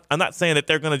Bills. I'm not saying that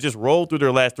they're going to just roll through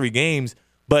their last 3 games.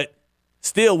 But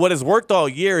still, what has worked all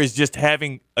year is just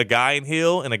having a guy in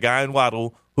Hill and a guy in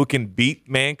Waddle who can beat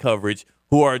man coverage,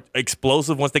 who are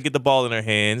explosive once they get the ball in their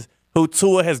hands, who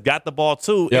Tua has got the ball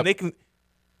too. Yep. And they can –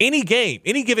 any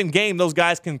given game, those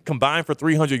guys can combine for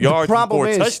 300 yards and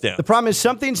 4 touchdowns. The problem is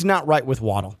something's not right with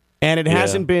Waddle, and it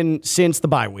hasn't been since the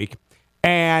bye week.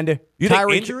 And you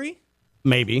think injury?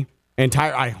 Maybe. And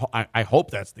I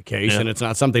hope that's the case, and it's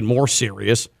not something more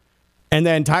serious. And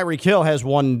then Tyreek Hill has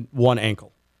one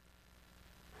ankle.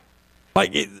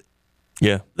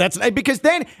 That's because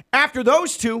then after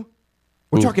those two,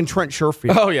 we're talking Trent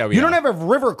Sherfield. Oh yeah, you don't have a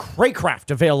River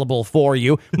Craycraft available for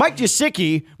you. Mike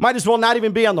Gesicki might as well not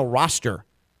even be on the roster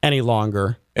any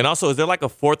longer. And also, is there like a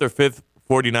 4th or 5th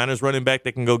 49ers running back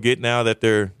they can go get now that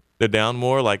they're down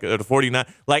more? Like the 49,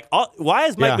 why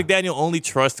is Mike McDaniel only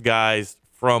trust guys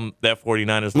from that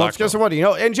 49ers locker room? Guess what?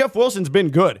 And Jeff Wilson's been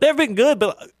good. They've been good,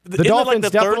 but the Dolphins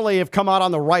definitely have come out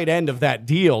on the right end of that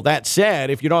deal. That said,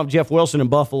 if you don't have Jeff Wilson in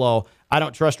Buffalo, I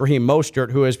don't trust Raheem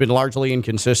Mostert, who has been largely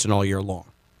inconsistent all year long.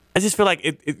 I just feel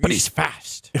like but he's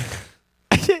fast.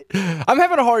 I'm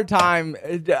having a hard time,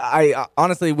 I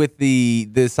honestly, with the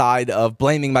side of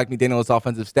blaming Mike McDaniel's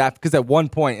offensive staff, because at one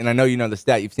point, and I know you know the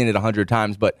stat, you've seen it 100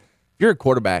 times, but if you're a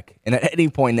quarterback, and at any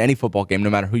point in any football game, no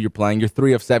matter who you're playing, you're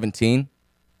 3 of 17,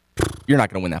 you're not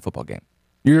going to win that football game.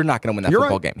 You're not going to win that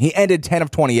football game. He ended 10 of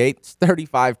 28, it's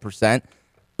 35%,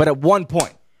 but at one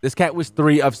point, this cat was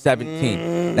 3 of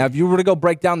 17. Now, if you were to go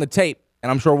break down the tape, and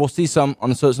I'm sure we'll see some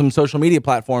on some social media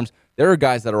platforms, there are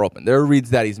guys that are open. There are reads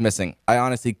that he's missing. I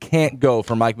honestly can't go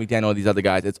for Mike McDaniel or these other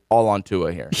guys. It's all on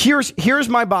Tua here. Here's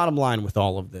my bottom line with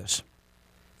all of this.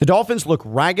 The Dolphins look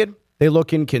ragged. They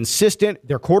look inconsistent.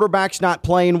 Their quarterback's not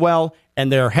playing well,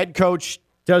 and their head coach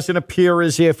doesn't appear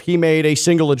as if he made a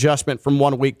single adjustment from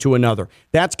one week to another.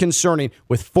 That's concerning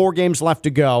with 4 games left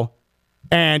to go.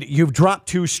 And you've dropped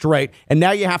 2 straight, and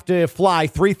now you have to fly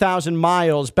 3,000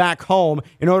 miles back home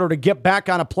in order to get back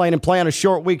on a plane and play on a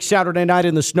short week Saturday night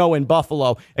in the snow in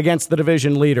Buffalo against the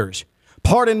division leaders.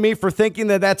 Pardon me for thinking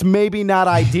that that's maybe not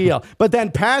ideal. But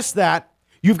then past that,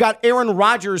 you've got Aaron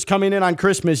Rodgers coming in on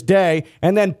Christmas Day,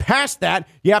 and then past that,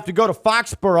 you have to go to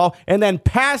Foxborough, and then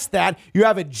past that, you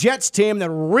have a Jets team that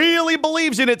really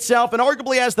believes in itself and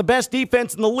arguably has the best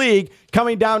defense in the league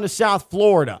coming down to South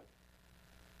Florida.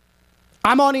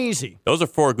 I'm uneasy. Those are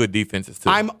 4 good defenses, too.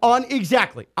 I'm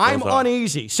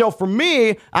uneasy. So for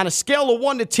me, on a scale of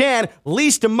 1 to 10,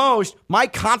 least to most, my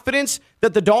confidence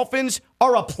that the Dolphins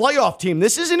are a playoff team.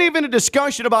 This isn't even a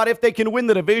discussion about if they can win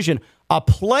the division. A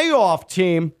playoff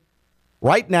team,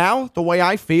 right now, the way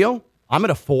I feel, I'm at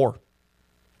a 4.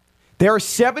 They're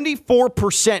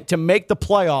 74% to make the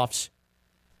playoffs.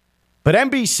 But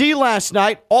NBC last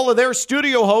night, all of their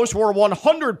studio hosts were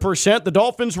 100% the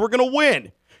Dolphins were going to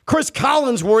win. Chris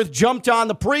Collinsworth jumped on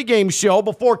the pregame show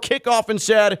before kickoff and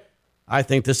said, I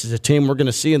think this is a team we're going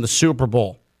to see in the Super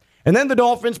Bowl. And then the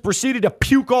Dolphins proceeded to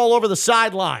puke all over the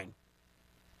sideline.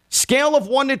 Scale of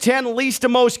 1 to 10, least to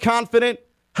most confident.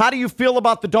 How do you feel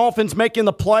about the Dolphins making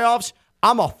the playoffs?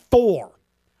 I'm a 4.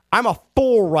 I'm a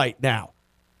 4 right now.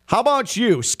 How about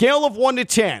you? Scale of 1 to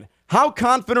 10. How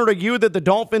confident are you that the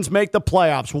Dolphins make the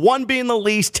playoffs? 1 being the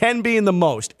least, 10 being the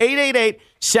most.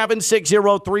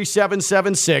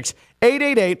 888-760-3776.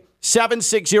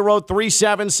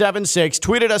 888-760-3776.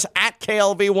 Tweet at us at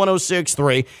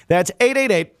KLV1063. That's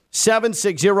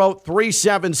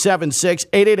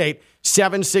 888-760-3776.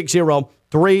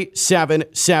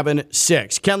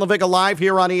 888-760-3776. Ken LaVicka live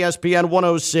here on ESPN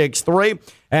 1063.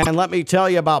 And let me tell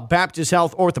you about Baptist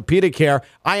Health Orthopedic Care.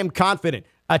 I am confident.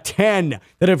 A 10,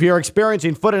 that if you're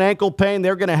experiencing foot and ankle pain,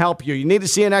 they're going to help you. You need to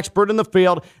see an expert in the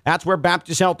field. That's where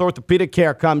Baptist Health Orthopedic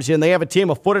Care comes in. They have a team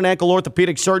of foot and ankle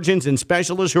orthopedic surgeons and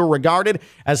specialists who are regarded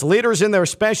as leaders in their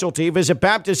specialty. Visit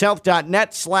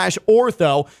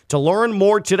baptisthealth.net/ortho to learn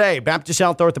more today. Baptist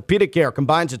Health Orthopedic Care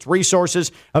combines its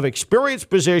resources of experienced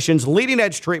physicians,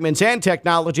 leading-edge treatments, and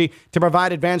technology to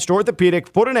provide advanced orthopedic,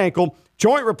 foot and ankle,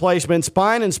 joint replacement,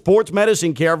 spine, and sports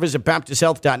medicine care. Visit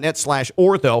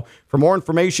baptisthealth.net/ortho for more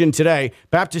information today.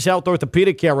 Baptist Health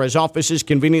Orthopedic Care has offices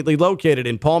conveniently located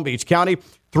in Palm Beach County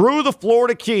through the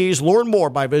Florida Keys. Learn more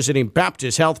by visiting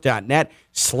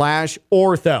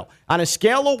baptisthealth.net/ortho. On a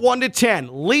scale of 1 to 10,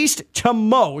 least to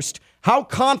most, how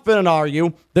confident are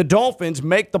you the Dolphins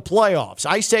make the playoffs?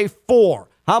 I say 4.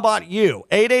 How about you?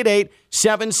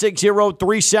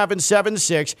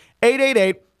 888-760-3776.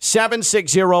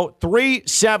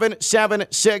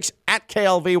 760-3776 at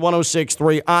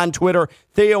KLV1063 on Twitter.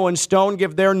 Theo and Stone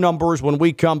give their numbers when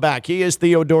we come back. He is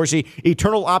Theo Dorsey,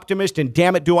 eternal optimist, and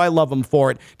damn it, do I love him for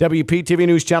it. WPTV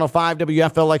News Channel 5,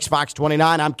 WFLX Fox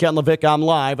 29. I'm Ken LaVicka. I'm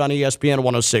live on ESPN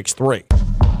 1063.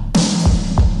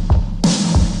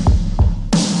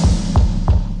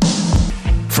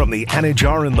 From the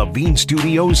Anajar and Levine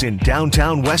Studios in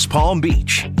downtown West Palm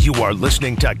Beach, you are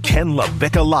listening to Ken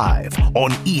LaVicka Live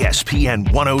on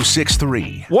ESPN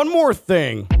 1063. One more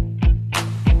thing.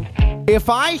 If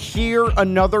I hear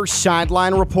another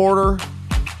sideline reporter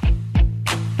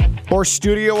or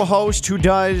studio host who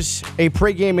does a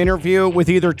pregame interview with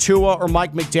either Tua or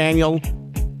Mike McDaniel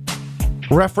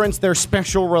reference their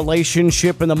special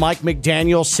relationship and the Mike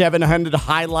McDaniel 700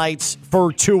 highlights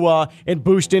for Tua and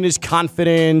boosting his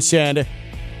confidence and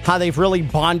how they've really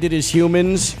bonded as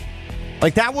humans.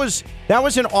 Like that was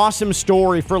an awesome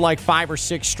story for like 5 or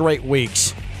 6 straight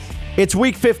weeks. It's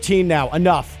week 15 now.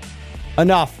 Enough. I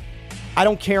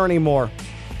don't care anymore.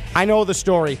 I know the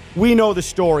story. We know the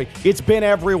story. It's been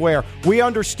everywhere. We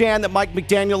understand that Mike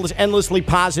McDaniel is endlessly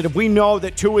positive. We know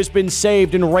that Tua has been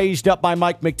saved and raised up by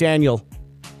Mike McDaniel.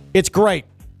 It's great.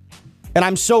 And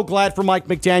I'm so glad for Mike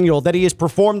McDaniel that he has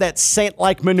performed that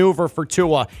saint-like maneuver for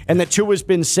Tua and that Tua's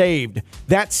been saved.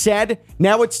 That said,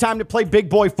 now it's time to play big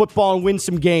boy football and win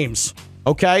some games.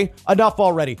 Okay? Enough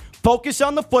already. Focus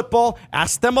on the football.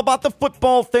 Ask them about the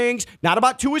football things, not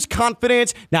about Tua's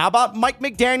confidence, not about Mike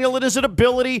McDaniel and his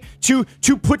ability to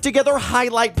put together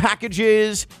highlight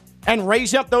packages and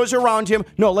raise up those around him.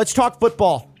 No, let's talk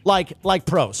football like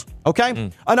pros.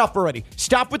 Okay? Enough already.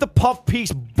 Stop with the puff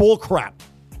piece bullcrap.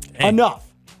 Enough.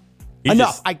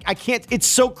 Enough. I can't. It's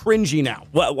so cringy now.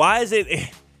 Why is it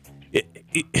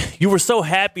you were so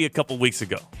happy a couple weeks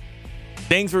ago.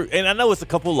 Things were, and I know it's a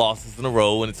couple losses in a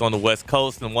row, and it's on the West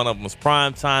Coast, and one of them was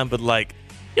prime time, but like,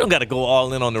 you don't got to go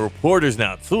all in on the reporters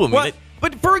now, too. I mean,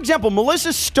 but for example,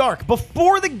 Melissa Stark,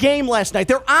 before the game last night,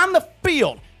 they're on the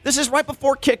field. This is right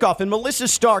before kickoff, and Melissa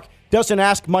Stark doesn't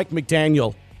ask Mike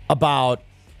McDaniel about,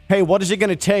 hey, what is it going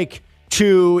to take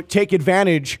to take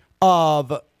advantage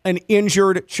of an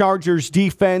injured Chargers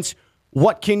defense?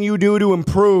 What can you do to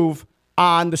improve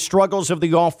on the struggles of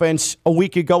the offense a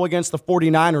week ago against the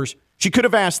 49ers? She could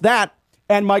have asked that,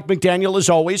 and Mike McDaniel, as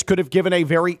always, could have given a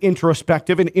very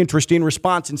introspective and interesting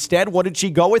response. Instead, what did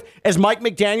she go with? As Mike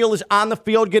McDaniel is on the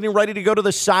field getting ready to go to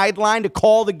the sideline to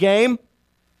call the game,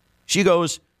 she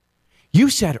goes, you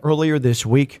said earlier this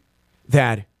week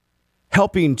that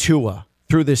helping Tua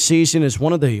through this season is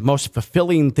one of the most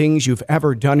fulfilling things you've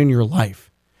ever done in your life.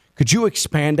 Could you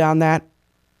expand on that?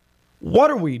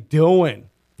 What are we doing?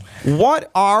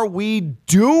 What are we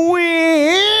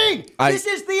doing? This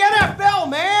is the NFL,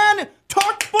 man.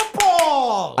 Talk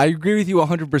football. I agree with you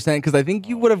 100% because I think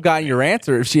you would have gotten your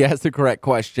answer if she asked the correct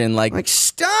question. Like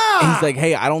stop. He's like,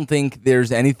 hey, I don't think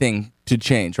there's anything to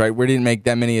change, right? We didn't make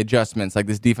that many adjustments. Like,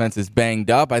 this defense is banged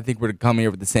up. I think we're coming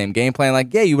here with the same game plan.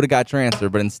 Like, yeah, you would have got your answer,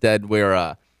 but instead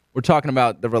we're talking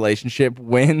about the relationship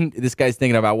when this guy's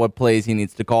thinking about what plays he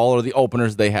needs to call or the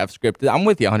openers they have scripted. I'm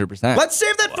with you 100%. Let's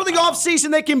save that for the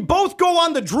offseason. They can both go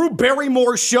on the Drew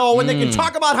Barrymore show and they can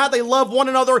talk about how they love one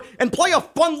another and play a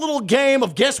fun little game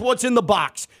of guess what's in the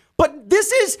box. But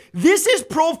this is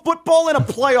pro football in a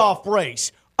playoff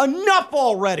race. Enough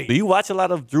already. Do you watch a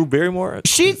lot of Drew Barrymore?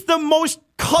 She's the most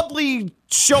cuddly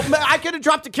show. I could have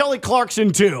dropped to Kelly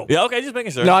Clarkson too. Yeah, okay, just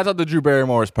making sure. No, I thought the Drew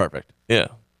Barrymore was perfect. Yeah.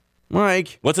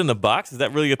 Mike. What's in the box? Is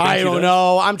that really a thing? I don't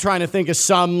know. I'm trying to think of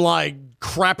some like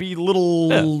crappy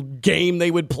little game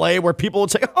they would play where people would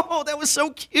say, oh, that was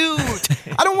so cute.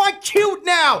 I don't want cute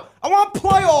now. I want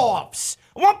playoffs.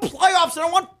 And I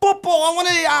want football.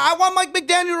 I want Mike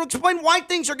McDaniel to explain why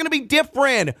things are going to be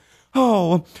different.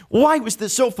 Oh, why was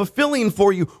this so fulfilling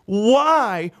for you?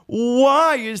 Why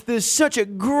is this such a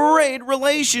great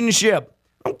relationship?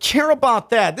 I don't care about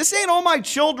that. This ain't all my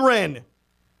children.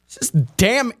 It's this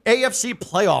damn AFC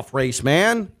playoff race,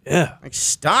 man. Yeah. Like,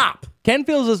 stop. Ken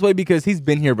feels this way because he's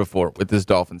been here before with this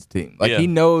Dolphins team. Like, he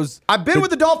knows. I've been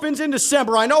with the Dolphins in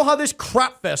December. I know how this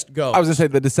crap fest goes. I was going to say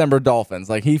the December Dolphins.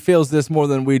 Like, he feels this more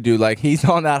than we do. Like, he's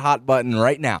on that hot button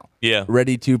right now. Yeah.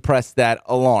 Ready to press that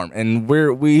alarm. And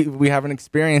we haven't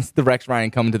experienced the Rex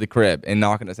Ryan coming to the crib and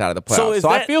knocking us out of the playoffs. So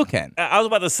I feel Ken. I was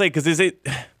about to say, because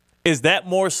is that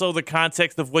more so the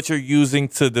context of what you're using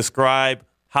to describe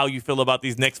how you feel about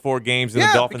these next 4 games in the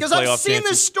Dolphins playoff because I've seen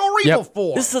this story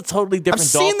before. This is a totally different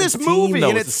I've Dolphins seen this team, movie,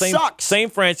 though. and It's it the sucks. Same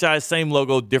franchise, same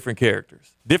logo, different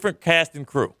characters. Different cast and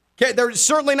crew. Okay, they're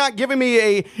certainly not giving me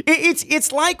a...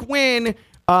 It's like when...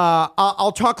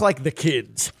 I'll talk like the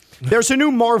kids. There's a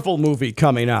new Marvel movie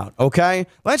coming out, okay?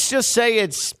 Let's just say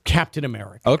it's Captain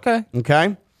America.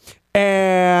 Okay?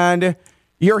 And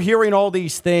you're hearing all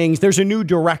these things. There's a new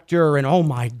director, and oh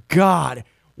my God,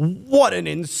 what an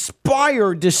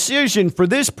inspired decision for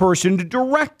this person to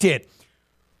direct it.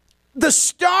 The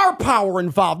star power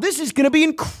involved. This is going to be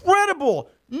incredible.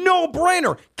 No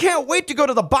brainer. Can't wait to go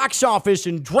to the box office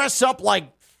and dress up like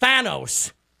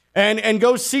Thanos and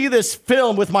go see this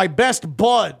film with my best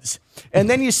buds. And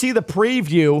then you see the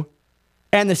preview,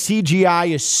 and the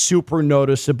CGI is super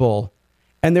noticeable.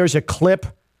 And there's a clip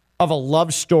of a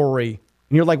love story.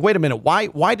 And you're like, wait a minute,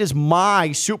 why does my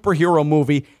superhero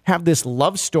movie have this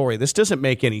love story? This doesn't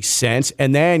make any sense.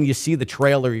 And then you see the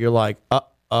trailer, you're like,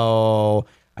 uh-oh,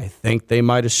 I think they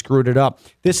might have screwed it up.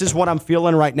 This is what I'm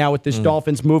feeling right now with this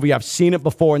Dolphins movie. I've seen it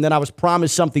before, and then I was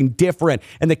promised something different.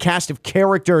 And the cast of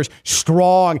characters,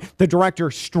 strong. The director,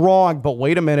 strong. But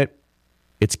wait a minute.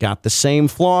 It's got the same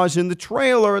flaws in the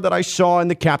trailer that I saw in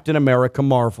the Captain America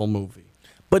Marvel movie.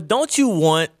 But don't you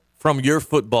want from your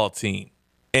football team,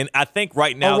 and I think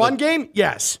right now... A run game?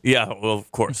 Yes. Yeah, well,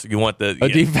 of course. You want the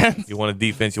defense? You want a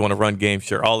defense. You want a run game.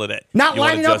 Sure, all of that. Not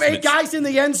lining up 8 guys in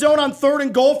the end zone on 3rd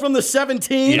and goal from the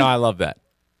 17. I love that.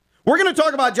 We're going to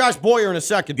talk about Josh Boyer in a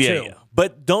second, too. Yeah.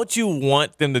 But don't you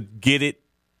want them to get it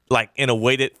like in a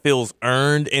way that feels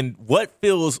earned? And what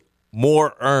feels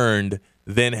more earned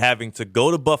than having to go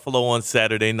to Buffalo on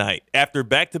Saturday night after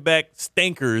back-to-back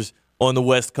stinkers on the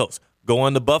West Coast?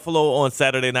 Going to Buffalo on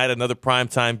Saturday night, another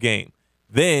primetime game.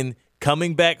 Then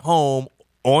coming back home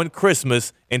on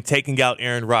Christmas and taking out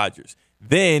Aaron Rodgers.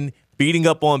 Then beating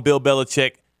up on Bill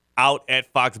Belichick out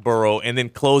at Foxborough and then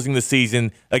closing the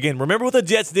season. Again, remember what the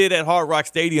Jets did at Hard Rock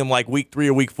Stadium like week 3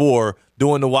 or week 4,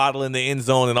 doing the waddle in the end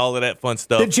zone and all of that fun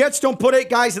stuff. The Jets don't put 8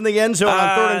 guys in the end zone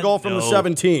on 3rd and goal from the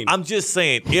 17. I'm just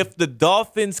saying, if the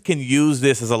Dolphins can use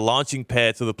this as a launching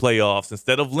pad to the playoffs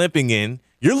instead of limping in,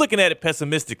 you're looking at it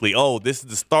pessimistically. Oh, this is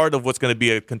the start of what's going to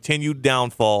be a continued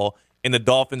downfall, and the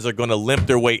Dolphins are going to limp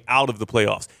their way out of the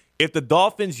playoffs. If the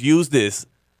Dolphins use this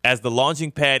as the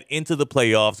launching pad into the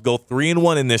playoffs, go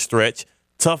 3-1 in this stretch,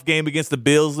 tough game against the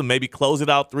Bills, and maybe close it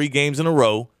out 3 games in a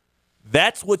row,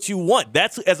 that's what you want.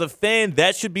 That's, as a fan,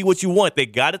 that should be what you want. They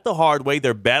got it the hard way.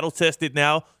 They're battle-tested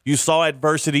now. You saw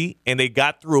adversity, and they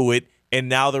got through it, and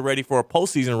now they're ready for a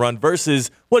postseason run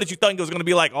versus what did you think it was going to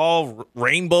be like, all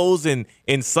rainbows and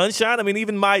sunshine? I mean,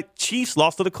 even my Chiefs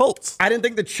lost to the Colts. I didn't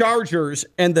think the Chargers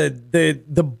and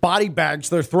the body bags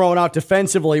they're throwing out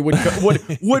defensively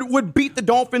would beat the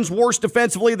Dolphins worse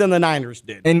defensively than the Niners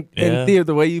did. And Theo,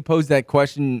 the way you posed that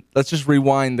question, let's just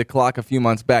rewind the clock a few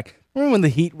months back. Remember when the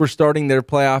Heat were starting their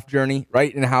playoff journey,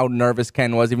 right? And how nervous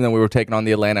Ken was, even though we were taking on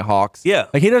the Atlanta Hawks. Yeah.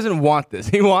 Like, he doesn't want this.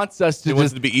 He wants us to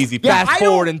be easy. Fast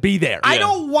forward and be there. I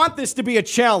don't want this to be a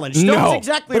challenge. No. That's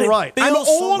exactly right. I'm feels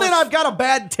so old and much- I've got a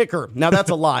bad ticker. Now, that's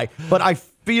a lie, but I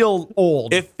feel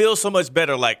old. It feels so much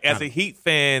better. Like, as a Heat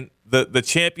fan, the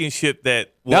championship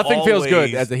that will Nothing feels always,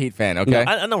 good as a Heat fan, okay?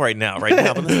 I know right now, but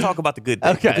let's talk about the good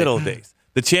days, the good old days.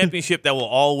 The championship that will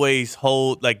always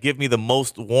hold, like, give me the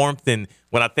most warmth. And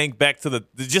when I think back to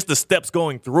just the steps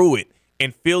going through it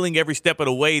and feeling every step of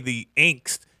the way, the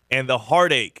angst and the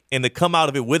heartache and the come out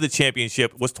of it with a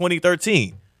championship was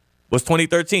 2013.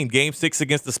 Game 6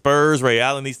 against the Spurs. Ray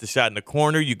Allen needs the shot in the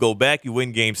corner. You go back, you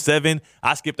win Game 7.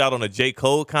 I skipped out on a J.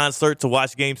 Cole concert to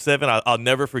watch Game 7. I'll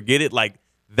never forget it. Like,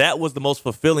 that was the most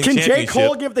fulfilling championship. Can J.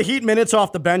 Cole give the Heat minutes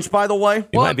off the bench, by the way?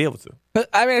 He might be able to.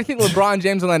 I mean, I think LeBron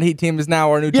James on that Heat team is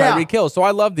now our new Tyreek Hill, so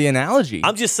I love the analogy.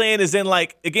 I'm just saying, as in,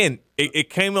 like, again, it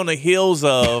came on the heels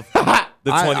of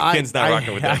the 20. Ken's not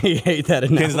rocking with that. I hate that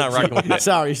analogy. Ken's not rocking with that.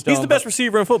 Sorry, Stone. He's the best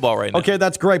receiver in football right now. Okay,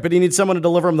 that's great, but he needs someone to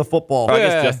deliver him the football. I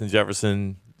guess Justin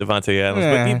Jefferson, Devontae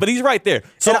Adams, but he's right there.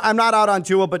 So and I'm not out on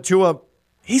Tua, but Tua,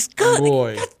 he's good.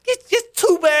 Boy. It's just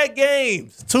 2 bad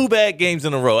games. 2 bad games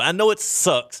in a row. I know it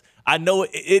sucks. I know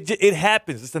it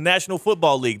happens. It's the National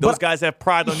Football League. Those guys have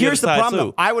pride on the other here's the side, problem,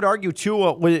 too. I would argue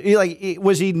Tua,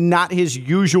 was he not his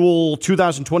usual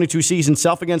 2022 season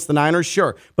self against the Niners?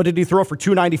 Sure. But did he throw for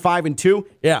 295 and 2?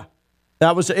 Yeah.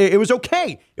 It was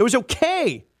okay. It was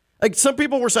okay. Like, some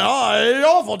people were saying,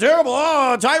 oh, awful, terrible.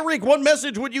 Oh, Tyreek, what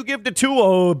message would you give to Tua?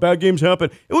 Oh, bad games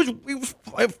happen. It was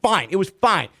fine. It was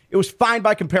fine. It was fine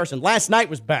by comparison. Last night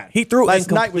was bad. He threw Last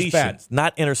night was bad. incompletions,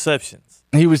 not interceptions.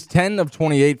 He was 10 of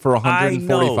 28 for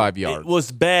 145 yards. It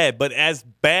was bad, but as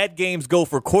bad games go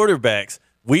for quarterbacks,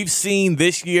 we've seen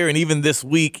this year and even this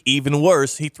week, even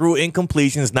worse, he threw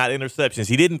incompletions, not interceptions.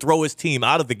 He didn't throw his team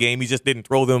out of the game. He just didn't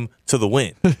throw them to the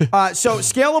win. So,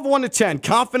 scale of 1 to 10,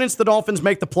 confidence the Dolphins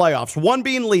make the playoffs. 1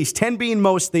 being least, 10 being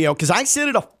most, Theo, because I sit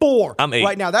at a 4 I'm 8.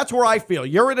 right now. That's where I feel.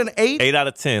 You're at an 8? 8 out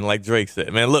of 10, like Drake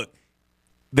said. Man, look,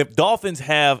 the Dolphins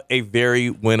have a very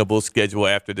winnable schedule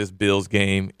after this Bills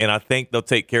game, and I think they'll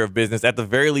take care of business. At the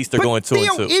very least, they're going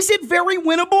 2-2. Is it very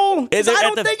winnable? I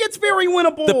don't think it's very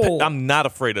winnable. I'm not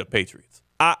afraid of the Patriots.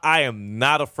 I am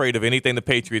not afraid of anything the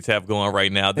Patriots have going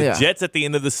right now. The Jets at the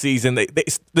end of the season,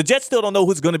 the Jets still don't know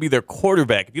who's going to be their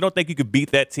quarterback. If you don't think you could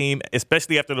beat that team,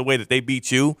 especially after the way that they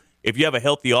beat you, if you have a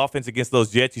healthy offense against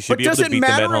those Jets, you should be able to beat them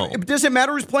at home. Does it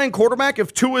matter who's playing quarterback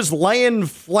if Tua's laying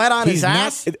flat on his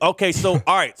ass? Okay, so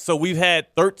all right, so we've had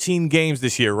 13 games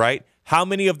this year, right? How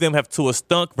many of them have Tua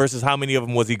stunk versus how many of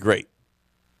them was he great?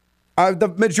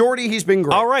 The majority, he's been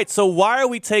great. All right, so why are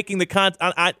we taking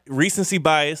the recency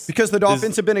bias? Because the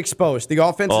Dolphins have been exposed. The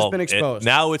offense has been exposed.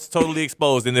 Now it's totally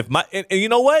exposed. And and you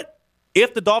know what?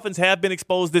 If the Dolphins have been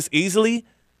exposed this easily,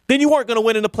 then you weren't going to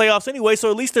win in the playoffs anyway,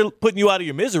 so at least they're putting you out of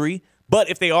your misery. But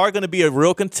if they are going to be a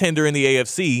real contender in the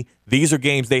AFC, these are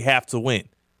games they have to win.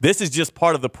 This is just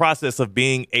part of the process of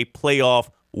being a playoff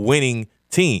winning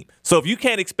team. So if you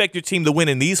can't expect your team to win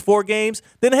in these 4 games,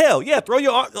 then hell, yeah, throw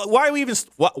your why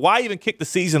even kick the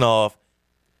season off?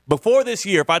 Before this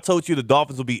year, if I told you the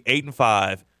Dolphins will be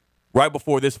 8-5 right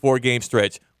before this 4-game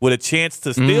stretch with a chance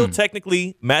to still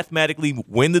technically, mathematically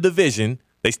win the division,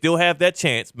 they still have that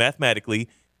chance mathematically,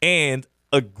 and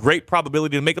a great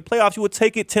probability to make the playoffs, you would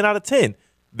take it 10 out of 10.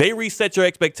 They reset your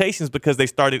expectations because they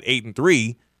started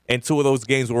 8-3, and 2 of those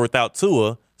games were without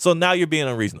Tua. So now you're being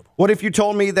unreasonable. What if you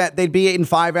told me that they'd be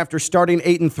 8-5 after starting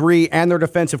 8-3, and their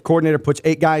defensive coordinator puts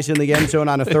 8 guys in the end zone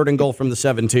on a 3rd and goal from the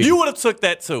 17? You would have took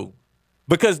that too,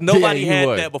 because nobody had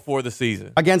that before the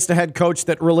season against a head coach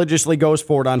that religiously goes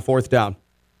for it on 4th down.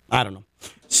 I don't know.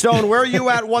 Stone, where are you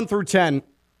at 1 through 10?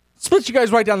 Split you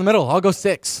guys right down the middle. I'll go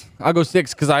 6.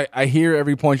 Because I hear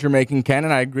every point you're making, Ken,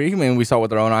 and I agree. I mean, we saw it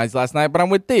with our own eyes last night, but I'm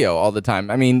with Theo all the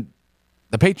time. I mean,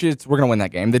 the Patriots, we're going to win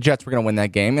that game. The Jets, we're going to win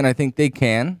that game, and I think they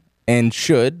can and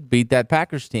should beat that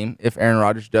Packers team if Aaron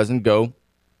Rodgers doesn't go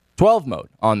 12 mode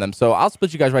on them. So I'll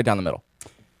split you guys right down the middle.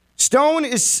 Stone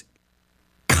is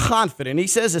confident. He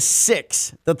says a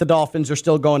 6 that the Dolphins are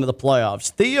still going to the playoffs.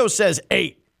 Theo says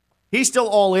 8. He's still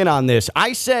all in on this.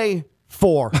 I say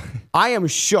 4. I am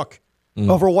shook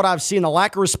over what I've seen. The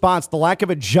lack of response, the lack of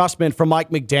adjustment from Mike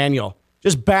McDaniel.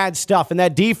 Just bad stuff. And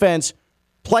that defense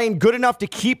playing good enough to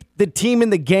keep the team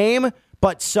in the game,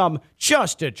 but some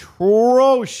just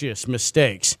atrocious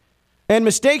mistakes. And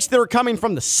mistakes that are coming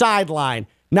from the sideline,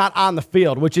 not on the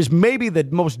field, which is maybe the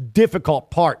most difficult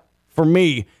part for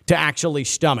me to actually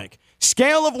stomach.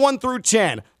 Scale of 1 through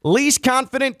 10. Least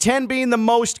confident, 10 being the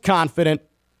most confident.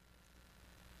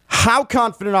 How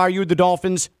confident are you the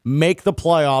Dolphins make the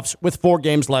playoffs with 4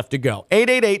 games left to go?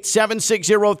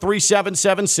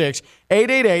 888-760-3776.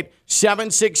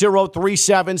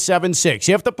 888-760-3776.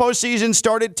 If the postseason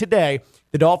started today,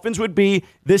 the Dolphins would be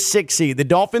the 6th seed. The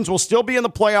Dolphins will still be in the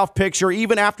playoff picture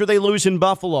even after they lose in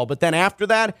Buffalo. But then after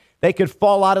that, they could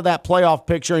fall out of that playoff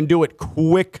picture and do it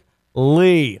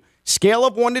quickly. Scale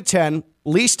of 1 to 10,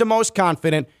 least to most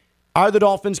confident. Are the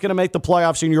Dolphins going to make the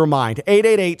playoffs in your mind?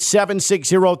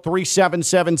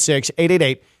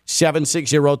 888-760-3776.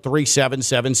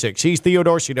 888-760-3776. He's Theo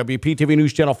Dorsey, WPTV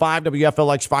News Channel 5,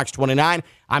 WFLX Fox 29.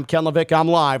 I'm Ken LaVicka. I'm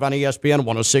live on ESPN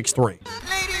 106.3. Ladies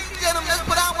and gentlemen, let's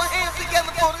put our hands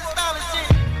together for this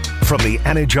scholarship. From the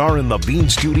Anajar and Levine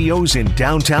Studios in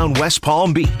downtown West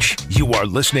Palm Beach, you are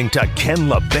listening to Ken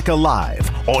LaVicka Live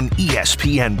on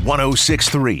ESPN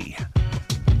 106.3.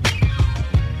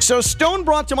 So Stone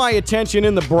brought to my attention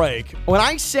in the break when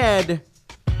I said,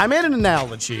 I made an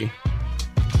analogy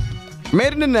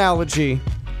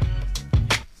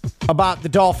about the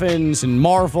Dolphins and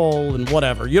Marvel and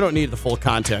whatever. You don't need the full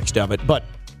context of it. But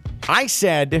I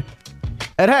said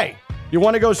that, hey, you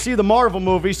want to go see the Marvel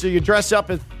movie, so you dress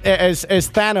up as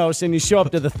Thanos and you show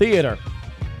up to the theater.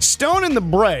 Stone in the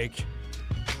break,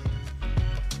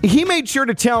 he made sure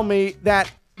to tell me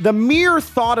that the mere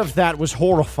thought of that was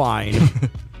horrifying.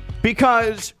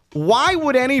 Because why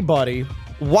would anybody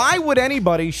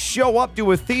show up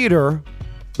to a theater,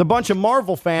 the bunch of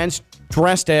Marvel fans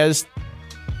dressed as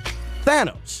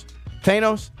Thanos?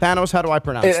 Thanos, how do I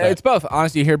pronounce that? It's both.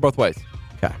 Honestly, you hear it both ways.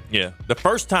 Okay. Yeah. The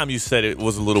first time you said it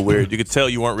was a little weird. You could tell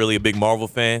you weren't really a big Marvel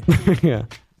fan. Yeah.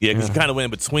 Yeah, because you kind of went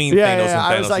in between Thanos and Thanos.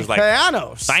 I was like,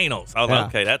 Thanos. I was like,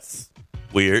 okay, that's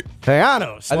weird.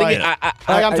 Thanos. I think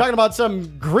I'm talking about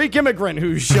some Greek immigrant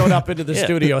who showed up into the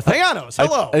studio. Thanos,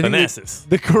 hello. I think Thanasis.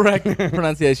 the correct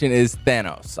pronunciation is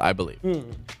Thanos, I believe.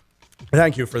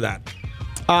 Thank you for that.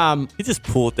 He just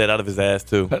pulled that out of his ass,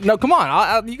 too. No, come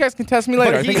on. You guys can test me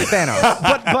later. I think it's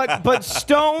Thanos. But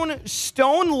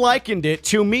Stone likened it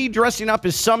to me dressing up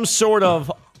as some sort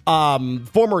of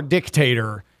former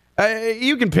dictator.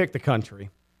 You can pick the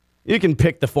country. You can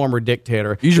pick the former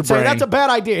dictator. Use your brain. That's a bad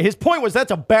idea. His point was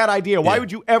that's a bad idea. Why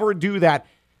would you ever do that?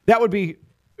 That would be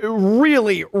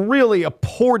really, really a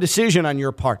poor decision on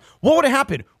your part. What would have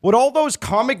happened? Would all those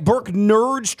comic book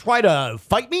nerds try to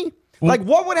fight me? Like,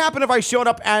 what would happen if I showed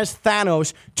up as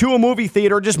Thanos to a movie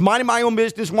theater, just minding my own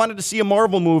business, wanted to see a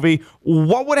Marvel movie?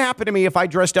 What would happen to me if I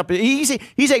dressed up? He's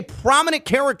a prominent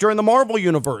character in the Marvel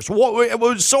universe.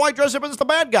 So I dress up as the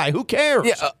bad guy. Who cares?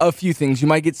 Yeah, a few things. You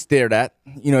might get stared at,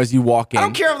 as you walk in. I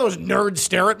don't care if those nerds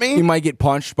stare at me. You might get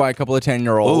punched by a couple of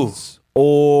 10-year-olds.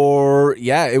 Or,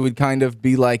 it would kind of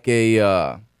be like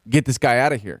a get this guy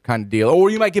out of here kind of deal. Or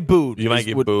you might get booed. You might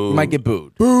get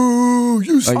booed. Boo,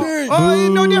 you stink.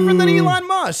 No different than Elon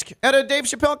Musk at a Dave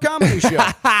Chappelle comedy show.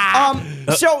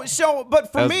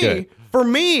 But for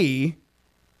me,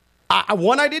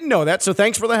 I didn't know that, so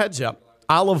thanks for the heads up.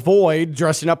 I'll avoid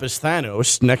dressing up as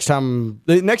Thanos next time.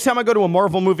 The next time I go to a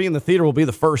Marvel movie in the theater will be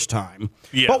the first time.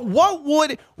 Yeah. But what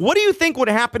do you think would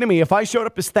happen to me if I showed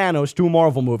up as Thanos to a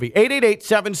Marvel movie?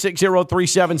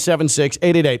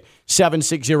 888-760-3776.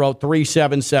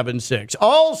 888-760-3776.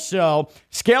 Also,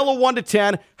 scale of 1 to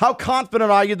 10, how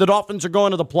confident are you the Dolphins are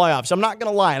going to the playoffs? I'm not going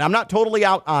to lie, and I'm not totally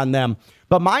out on them.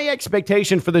 But my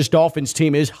expectation for this Dolphins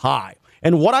team is high.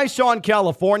 And what I saw in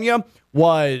California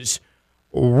was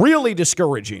really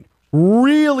discouraging.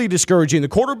 Really discouraging. The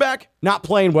quarterback, not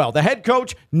playing well. The head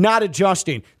coach, not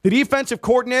adjusting. The defensive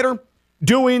coordinator,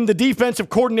 doing the defensive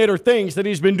coordinator things that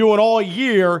he's been doing all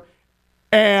year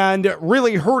and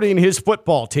really hurting his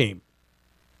football team.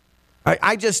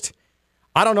 I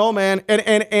don't know, man.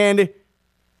 And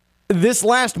this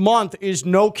last month is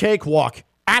no cakewalk.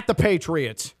 At the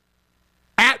Patriots,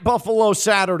 at Buffalo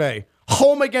Saturday,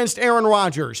 home against Aaron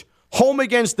Rodgers, home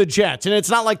against the Jets. And it's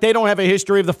not like they don't have a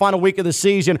history of the final week of the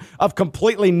season of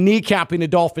completely kneecapping the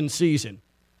Dolphins season.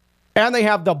 And they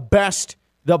have the best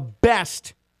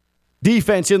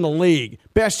defense in the league,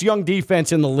 best young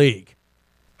defense in the league.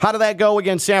 How did that go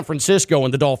against San Francisco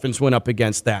when the Dolphins went up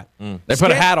against that? They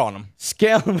put a hat on them.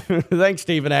 Thanks,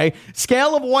 Stephen A.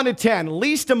 Scale of 1 to 10,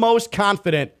 least to most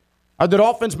confident are the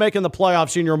Dolphins making the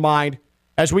playoffs in your mind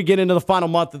as we get into the final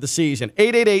month of the season.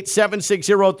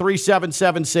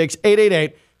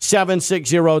 888-760-3776.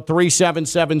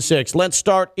 888-760-3776. Let's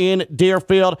start in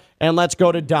Deerfield, and let's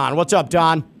go to Don. What's up,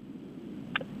 Don?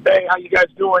 Hey, how you guys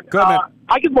doing? Good, man.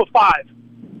 I give them a 5.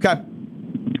 Okay.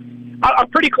 I'm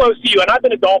pretty close to you, and I've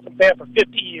been a Dolphin fan for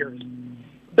 50 years.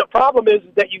 The problem is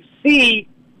that you see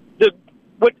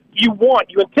what you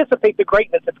want. You anticipate the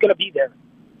greatness that's going to be there.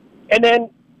 And then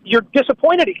you're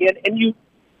disappointed again, and you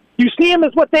see them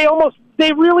as what they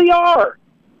really are.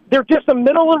 They're just a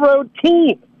middle-of-the-road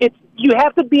team. You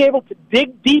have to be able to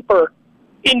dig deeper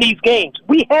in these games.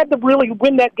 We had to really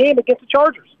win that game against the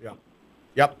Chargers. Yeah.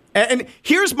 Yep. And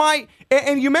here's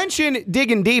and you mentioned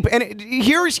digging deep, and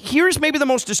here's maybe the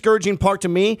most discouraging part to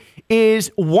me is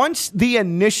once the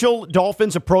initial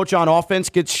Dolphins approach on offense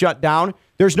gets shut down,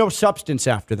 there's no substance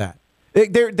after that.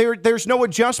 There's no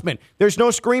adjustment. There's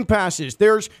no screen passes.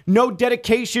 There's no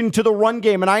dedication to the run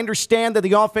game. And I understand that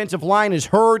the offensive line is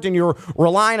hurt and you're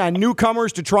relying on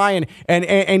newcomers to try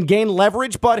and gain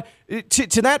leverage. But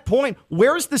to that point,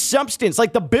 where's the substance?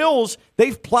 Like the Bills,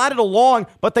 they've plodded along,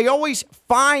 but they always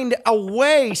find a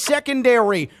way,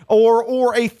 secondary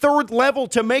or a third level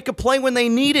to make a play when they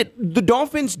need it. The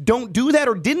Dolphins don't do that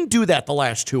or didn't do that the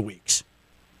last 2 weeks.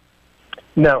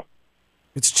 No.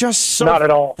 It's just so not at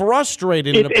all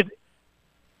frustrating.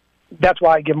 That's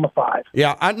why I give them a 5.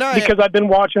 Yeah, I know because I've been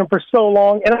watching them for so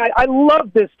long, and I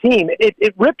love this team.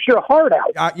 It rips your heart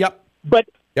out. Yep. But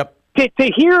yep.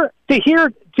 To hear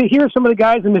some of the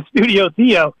guys in the studio,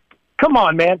 Theo, come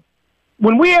on, man.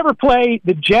 When we ever play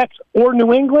the Jets or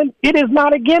New England, it is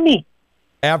not a gimme.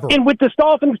 Ever. And with this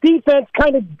Dolphins defense,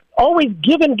 kind of always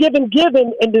giving,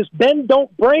 and this bend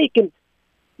don't break, and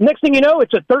next thing you know,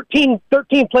 it's a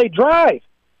 13-play drive.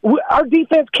 Our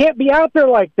defense can't be out there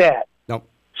like that. Nope.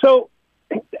 So,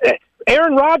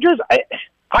 Aaron Rodgers,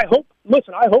 I hope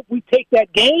we take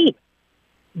that game.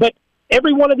 But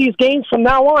every one of these games from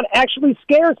now on actually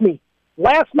scares me.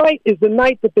 Last night is the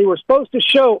night that they were supposed to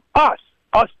show us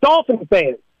Dolphin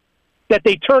fans, that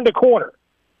they turned a corner.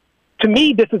 To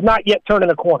me, this is not yet turning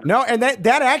a corner. No, and that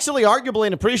actually arguably,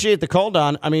 and appreciate the call,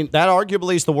 Don, I mean, that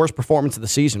arguably is the worst performance of the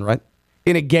season, right?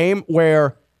 In a game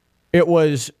where it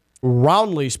was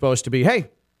roundly supposed to be, hey,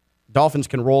 Dolphins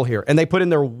can roll here. And they put in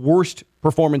their worst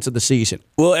performance of the season.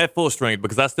 Well, at full strength,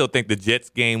 because I still think the Jets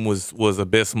game was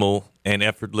abysmal and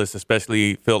effortless,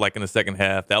 especially felt like in the second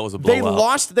half. That was a blowout. They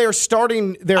lost their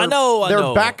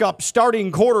backup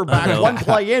starting quarterback one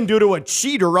play in due to a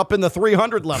cheater up in the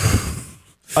 300 level.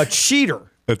 A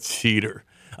cheater. A cheater.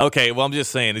 Okay, well, I'm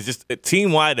just saying, it's just a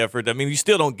team-wide effort. I mean, you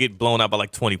still don't get blown out by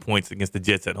like 20 points against the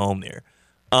Jets at home there.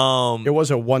 It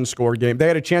was a one-score game. They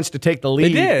had a chance to take the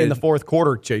lead in the fourth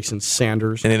quarter, Jason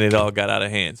Sanders. And then it all got out of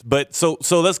hands. But so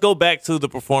let's go back to the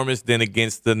performance then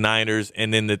against the Niners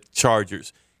and then the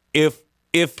Chargers. If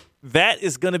that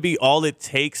is going to be all it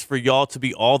takes for y'all to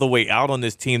be all the way out on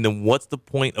this team, then what's the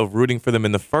point of rooting for them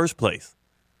in the first place?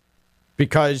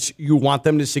 Because you want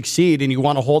them to succeed and you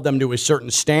want to hold them to a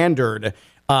certain standard.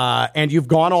 And you've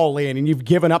gone all in and you've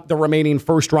given up the remaining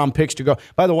first-round picks to go.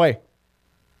 By the way,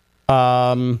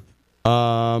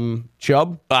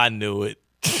 Chubb? I knew it.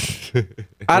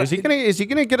 Is he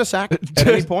gonna get a sack at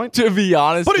any point? To be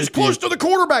honest, but he's close to the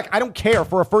quarterback. I don't care.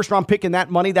 For a first-round pick and that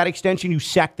money, that extension, you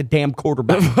sack the damn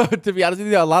quarterback. To be honest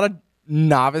with you, a lot of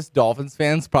novice Dolphins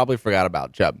fans probably forgot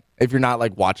about Chubb. If you're not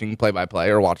like watching play-by-play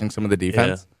or watching some of the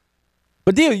defense. Yeah.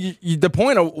 But the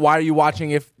point of why are you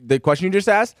watching? If the question you just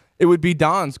asked, it would be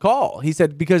Don's call. He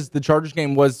said because the Chargers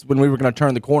game was when we were going to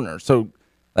turn the corner. So.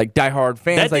 Like diehard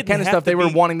fans, like kind of stuff, they were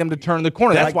wanting them to turn the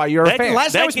corner. That's why you're a fan.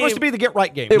 Last night was supposed to be the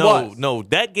get-right game. No,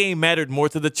 that game mattered more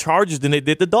to the Chargers than it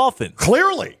did the Dolphins.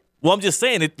 Clearly. Well, I'm just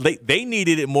saying, they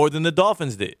needed it more than the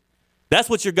Dolphins did. That's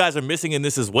what your guys are missing in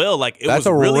this as well. Like, it was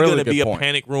really going to be a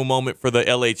panic room moment for the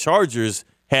L.A. Chargers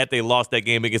had they lost that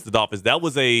game against the Dolphins. That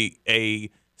was a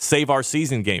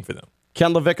save-our-season game for them.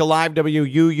 Ken LaVicka Live,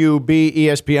 WUUB,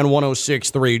 ESPN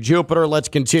 106.3 Jupiter. Let's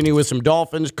continue with some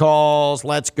Dolphins calls.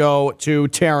 Let's go to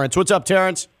Terrence. What's up,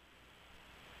 Terrence?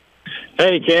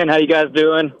 Hey, Ken. How you guys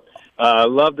doing?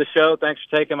 Love the show. Thanks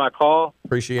for taking my call.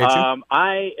 Appreciate you.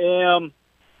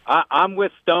 I'm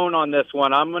with Stone on this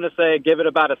one. I'm going to say give it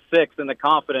about a 6 in the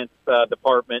confidence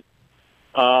department.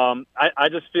 I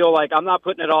just feel like I'm not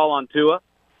putting it all on Tua.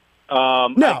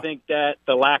 No. I think that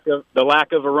the lack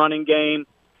of a running game,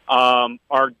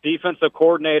 our defensive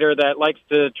coordinator that likes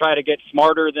to try to get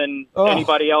smarter than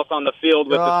anybody else on the field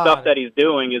with the stuff that he's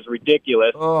doing is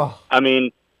ridiculous. I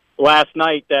mean, last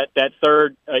night that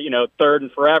third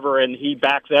and forever, and he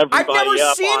backs everybody up. I've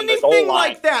never seen anything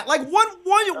like that. Like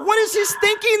what is his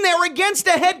thinking there against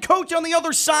a head coach on the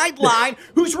other sideline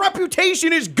whose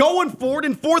reputation is going for it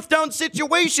in fourth down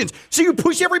situations? So you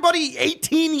push everybody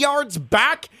 18 yards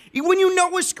back when you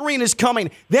know a screen is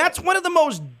coming. That's one of the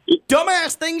most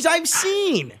dumbass things I've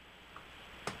seen.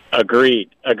 Agreed.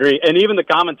 And even the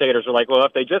commentators are like, well,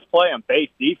 if they just play on base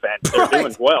defense, they're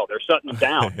doing well. They're shutting them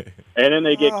down. And then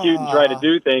they get cute and try to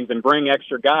do things and bring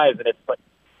extra guys. And it's like,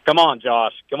 come on,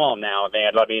 Josh. Come on now,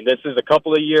 man. I mean, this is a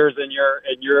couple of years in your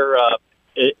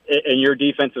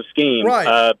defensive scheme.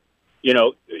 Right.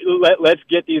 Let's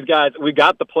get these guys. We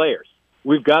got the players.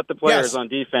 We've got the players on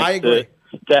defense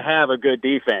to have a good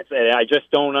defense. And I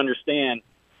just don't understand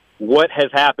what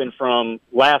has happened from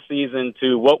last season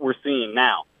to what we're seeing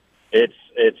now.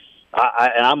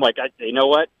 I'm like, you know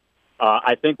what?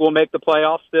 I think we'll make the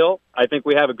playoffs still. I think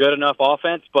we have a good enough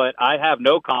offense, but I have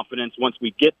no confidence once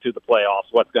we get to the playoffs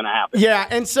what's going to happen. Yeah,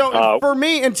 and so for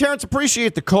me, and Terrence,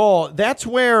 appreciate the call. That's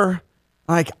where,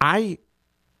 like, I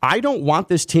don't want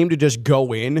this team to just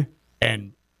go in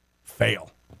and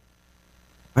fail.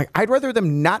 Like, I'd rather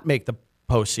them not make the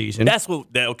postseason. I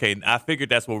figured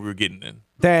that's what we were getting in.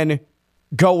 Then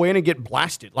go in and get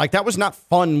blasted. Like, that was not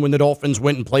fun when the Dolphins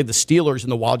went and played the Steelers in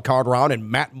the wild card round and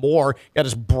Matt Moore got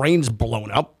his brains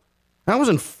blown up. That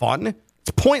wasn't fun. It's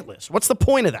pointless. What's the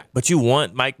point of that? But you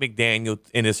want Mike McDaniel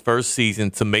in his first season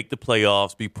to make the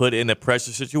playoffs, be put in a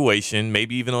pressure situation,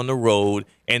 maybe even on the road,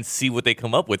 and see what they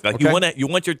come up with. Like, you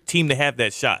want your team to have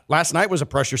that shot. Last night was a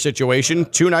pressure situation.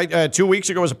 2 weeks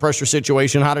ago was a pressure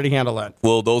situation. How did he handle that?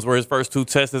 Well, those were his first 2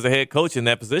 tests as a head coach in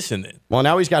that position then. Well,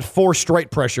 now he's got 4 straight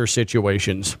pressure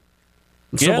situations.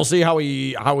 So we'll see how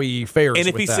he fares. And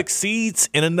if he succeeds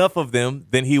in enough of them,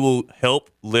 then he will help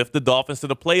lift the Dolphins to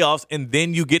the playoffs, and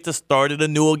then you get to start it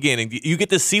anew again. And you get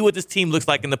to see what this team looks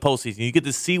like in the postseason. You get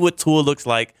to see what Tua looks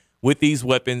like with these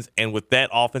weapons and with that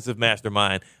offensive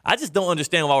mastermind. I just don't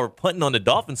understand why we're punting on the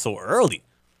Dolphins so early.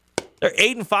 They're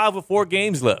 8-5 with 4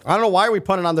 games left. I don't know why we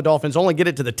punted on the Dolphins. Only get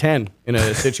it to the 10 in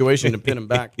a situation to pin them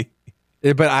back.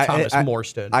 But Thomas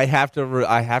Morstead. I have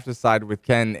to side with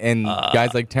Ken and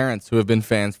guys like Terrence who have been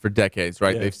fans for decades,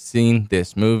 right? Yeah. They've seen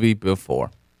this movie before.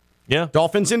 Yeah.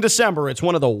 Dolphins in December. It's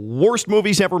one of the worst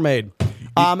movies ever made.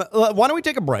 Why don't we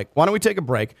take a break? Before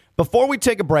we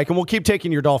take a break, and we'll keep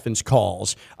taking your Dolphins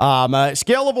calls.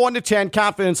 Scale of 1 to 10,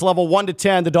 confidence level 1 to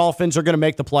 10, the Dolphins are going to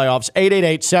make the playoffs.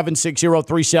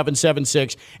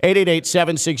 888-760-3776.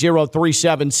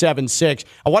 888-760-3776.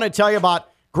 I want to tell you about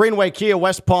Greenway Kia,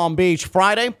 West Palm Beach.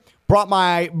 Friday, brought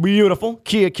my beautiful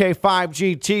Kia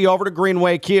K5 GT over to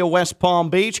Greenway Kia, West Palm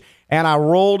Beach. and I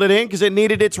rolled it in because it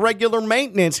needed its regular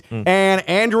maintenance. And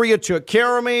Andrea took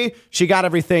care of me. She got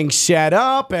everything set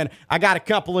up, and I got a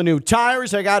couple of new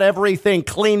tires. I got everything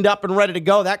cleaned up and ready to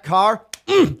go. That car,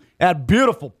 that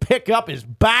beautiful pickup is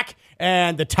back.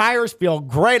 And the tires feel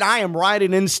great. I am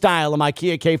riding in style in my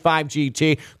Kia K5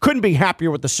 GT. Couldn't be happier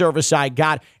with the service I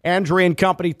got. Andrea and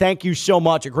company, thank you so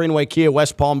much at Greenway Kia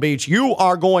West Palm Beach. You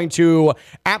are going to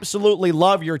absolutely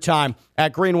love your time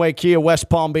at Greenway Kia West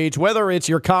Palm Beach, whether it's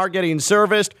your car getting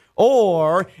serviced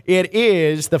or it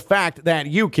is the fact that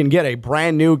you can get a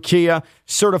brand new Kia,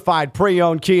 certified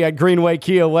pre-owned Kia at Greenway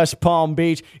Kia West Palm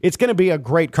Beach. It's going to be a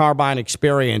great car buying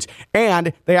experience.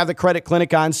 And they have the credit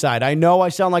clinic on site. I know I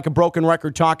sound like a broken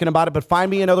record talking about it, but find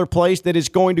me another place that is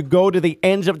going to go to the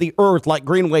ends of the earth like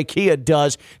Greenway Kia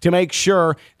does to make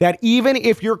sure that even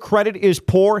if your credit is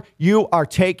poor, you are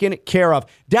taken care of.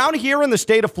 Down here in the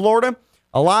state of Florida,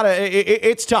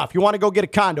 it's tough. You want to go get a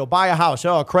condo, buy a house.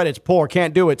 Oh, credit's poor.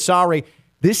 Can't do it. Sorry.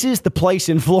 This is the place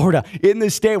in Florida, in the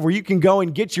state, where you can go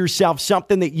and get yourself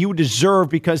something that you deserve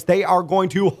because they are going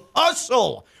to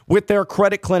hustle with their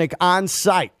credit clinic on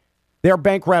site. Their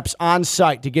bank reps on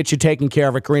site to get you taken care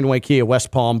of at Greenway Kia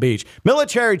West Palm Beach.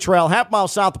 Military Trail, half-mile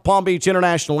south of Palm Beach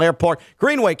International Airport.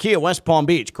 Greenway Kia West Palm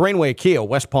Beach. Greenway Kia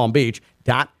West Palm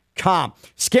Beach.com.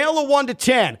 Scale of 1 to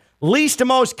 10. Least to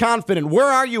most confident. Where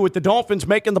are you with the Dolphins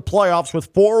making the playoffs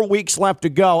with 4 weeks left to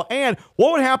go? And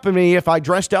what would happen to me if I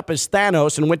dressed up as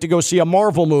Thanos and went to go see a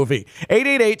Marvel movie?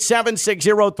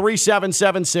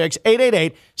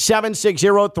 888-760-3776.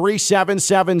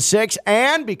 888-760-3776.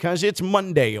 And because it's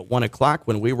Monday at 1 o'clock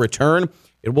when we return,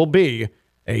 it will be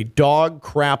a dog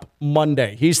crap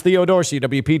Monday. He's Theo Dorsey,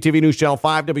 WPTV News Channel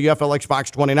 5, WFLX Fox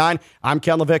 29. I'm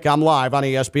Ken LaVic. I'm live on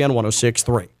ESPN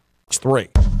 106.3. It's 3.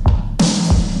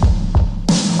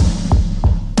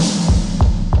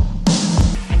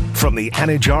 From the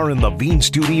Anajar and Levine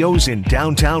Studios in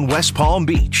downtown West Palm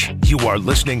Beach, you are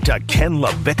listening to Ken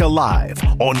LaVic Live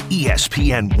on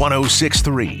ESPN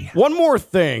 106.3. One more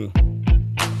thing.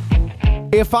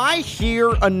 If I hear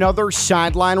another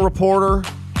sideline reporter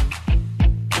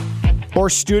or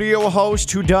studio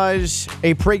host who does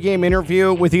a pregame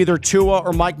interview with either Tua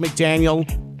or Mike McDaniel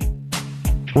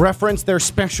reference their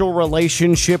special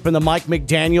relationship in the Mike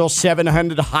McDaniel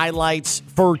 700 highlights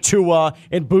for Tua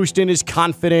and boosting his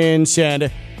confidence and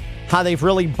how they've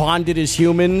really bonded as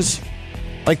humans.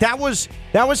 Like that was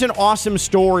an awesome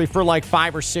story for like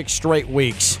 5 or 6 straight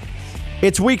weeks.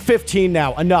 It's week 15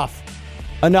 now. Enough.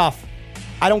 I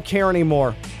don't care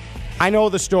anymore. I know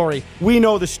the story. We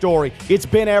know the story. It's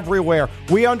been everywhere.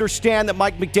 We understand that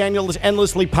Mike McDaniel is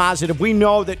endlessly positive. We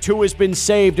know that Tua has been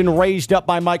saved and raised up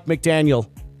by Mike McDaniel.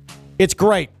 It's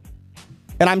great.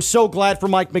 And I'm so glad for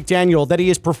Mike McDaniel that he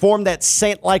has performed that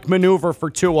saint-like maneuver for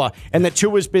Tua and that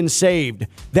Tua's been saved.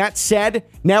 That said,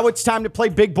 now it's time to play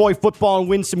big boy football and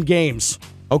win some games.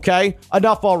 Okay?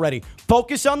 Enough already.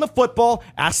 Focus on the football.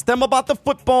 Ask them about the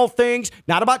football things,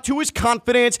 not about Tua's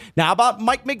confidence, not about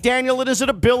Mike McDaniel and his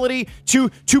ability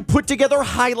to put together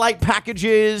highlight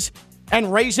packages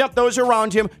and raise up those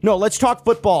around him. No, let's talk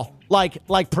football like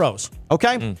pros.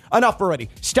 Okay? Enough already.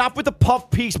 Stop with the puff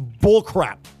piece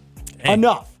bullcrap.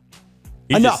 Enough.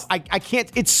 I can't.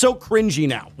 It's so cringy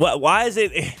now. Why is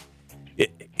it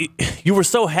you were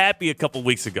so happy a couple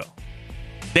weeks ago.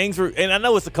 Things were, and I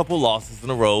know it's a couple losses in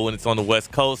a row, and it's on the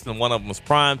West Coast, and one of them was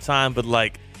prime time, but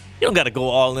like, you don't got to go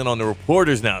all in on the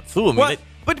reporters now, too. I mean,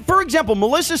 but for example,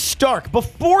 Melissa Stark,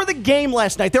 before the game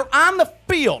last night, they're on the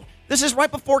field. This is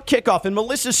right before kickoff, and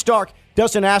Melissa Stark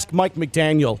doesn't ask Mike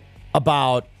McDaniel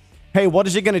about, hey, what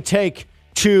is it going to take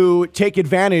to take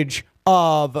advantage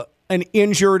of an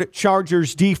injured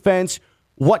Chargers defense?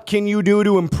 What can you do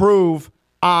to improve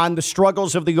on the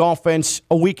struggles of the offense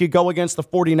a week ago against the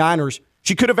 49ers?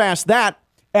 She could have asked that,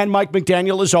 and Mike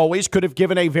McDaniel, as always, could have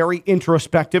given a very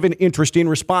introspective and interesting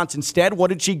response. Instead, what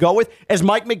did she go with? As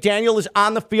Mike McDaniel is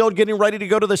on the field getting ready to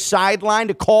go to the sideline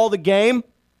to call the game,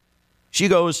 she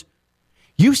goes,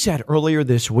 you said earlier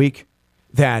this week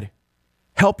that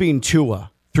helping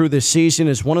Tua through this season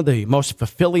is one of the most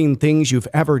fulfilling things you've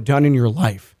ever done in your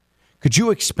life. Could you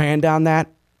expand on that?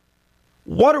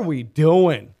 What are we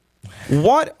doing?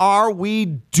 What are we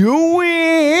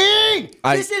doing?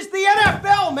 This is the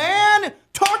NFL, man.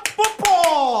 Talk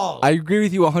football. I agree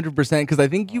with you 100% because I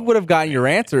think you would have gotten your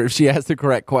answer if she asked the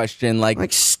correct question.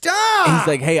 Like stop. And he's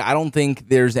like, hey, I don't think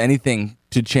there's anything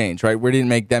to change, right? We didn't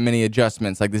make that many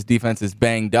adjustments. Like, this defense is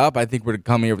banged up. I think we're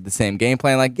coming here with the same game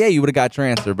plan. Like, yeah, you would have got your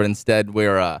answer, but instead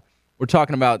we're We're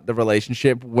talking about the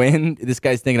relationship when this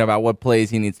guy's thinking about what plays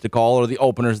he needs to call or the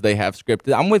openers they have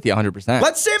scripted. I'm with you 100%.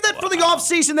 Let's save that for the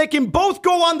offseason. They can both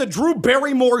go on the Drew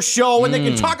Barrymore show, and they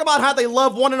can talk about how they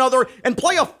love one another and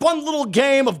play a fun little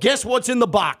game of guess what's in the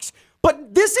box.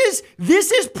 But this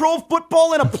is pro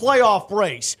football in a playoff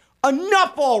race.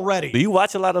 Enough already. Do you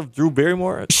watch a lot of Drew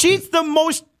Barrymore? She's the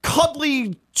most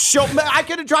cuddly show. I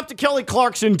could have dropped to Kelly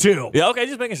Clarkson, too. Yeah, okay,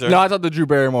 just making sure. No, I thought the Drew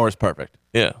Barrymore was perfect.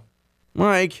 Yeah.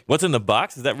 Mike. What's in the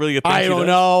box? Is that really a thing? I don't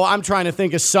know. I'm trying to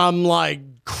think of some,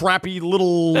 crappy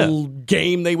little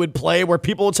game they would play where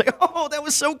people would say, oh, that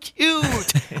was so cute.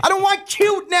 I don't want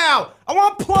cute now. I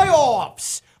want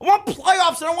playoffs. I want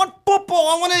playoffs, and I want football.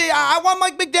 I want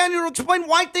Mike McDaniel to explain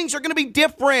why things are going to be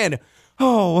different.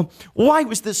 Oh, why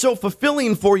was this so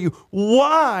fulfilling for you?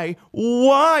 Why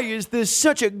is this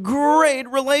such a great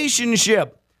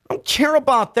relationship? I don't care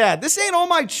about that. This ain't all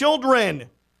my children.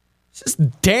 It's this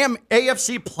damn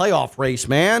AFC playoff race,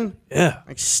 man. Yeah.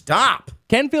 Stop.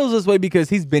 Ken feels this way because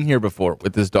he's been here before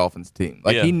with this Dolphins team.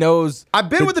 He knows. I've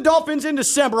been with the Dolphins in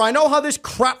December. I know how this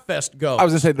crap fest goes. I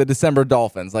was going to say the December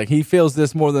Dolphins. He feels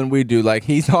this more than we do.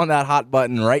 He's on that hot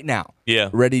button right now. Yeah.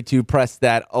 Ready to press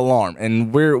that alarm.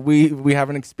 And we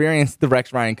haven't experienced the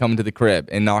Rex Ryan coming to the crib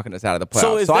and knocking us out of the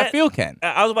playoffs. So I feel Ken.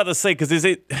 I was about to say, because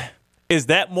is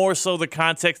that more so the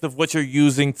context of what you're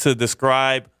using to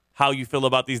describe how you feel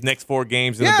about these next 4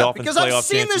 games in the Dolphins playoff? Because I've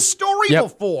seen this story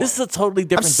before. This is a totally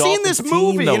different Dolphins I've seen this team,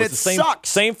 movie, though. and It's it the sucks.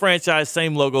 Same franchise,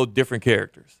 same logo, different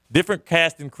characters, different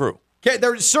cast and crew. Okay,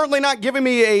 they're certainly not giving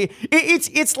me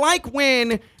It's like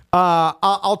when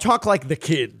I'll talk like the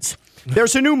kids.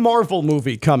 There's a new Marvel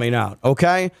movie coming out.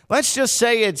 Okay, let's just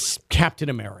say it's Captain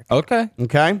America.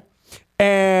 Okay,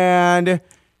 and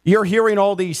you're hearing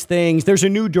all these things. There's a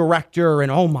new director,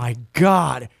 and oh my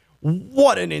God.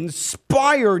 What an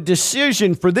inspired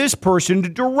decision for this person to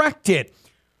direct it.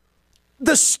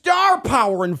 The star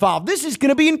power involved. This is going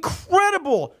to be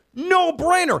incredible. No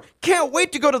brainer. Can't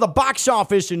wait to go to the box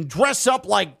office and dress up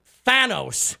like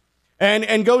Thanos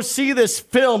and go see this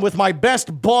film with my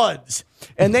best buds.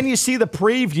 And then you see the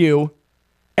preview,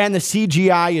 and the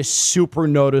CGI is super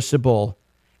noticeable.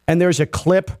 And there's a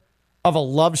clip of a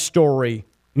love story.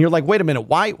 And you're like, wait a minute,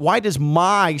 why does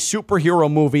my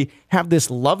superhero movie have this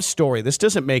love story? This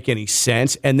doesn't make any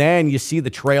sense. And then you see the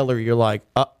trailer, you're like,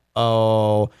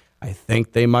 uh-oh, I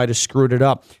think they might have screwed it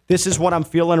up. This is what I'm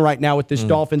feeling right now with this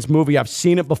Dolphins movie. I've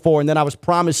seen it before, and then I was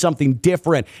promised something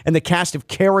different. And the cast of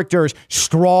characters,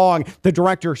 strong. The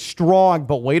director, strong.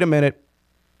 But wait a minute.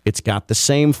 It's got the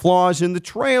same flaws in the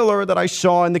trailer that I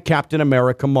saw in the Captain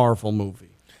America Marvel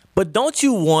movie. But don't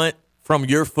you want from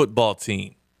your football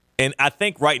team, and I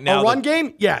think right now... A run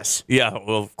game? Yes. Yeah,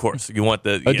 well, of course. You want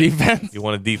the defense? You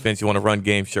want a defense. You want a run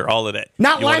game. Sure, all of that.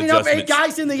 Not lining up 8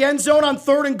 guys in the end zone on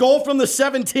 3rd and goal from the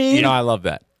 17. I love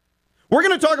that. We're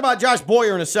going to talk about Josh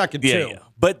Boyer in a second, too. Yeah.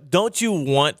 But don't you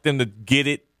want them to get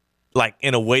it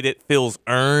in a way that feels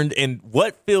earned? And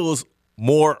what feels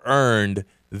more earned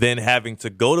than having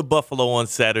to go to Buffalo on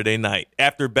Saturday night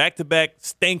after back-to-back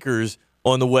stinkers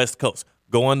on the West Coast?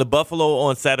 Going to Buffalo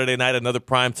on Saturday night, another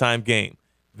primetime game.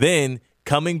 Then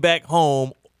coming back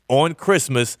home on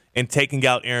Christmas and taking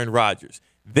out Aaron Rodgers.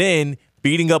 Then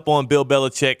beating up on Bill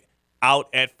Belichick out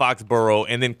at Foxborough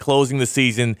and then closing the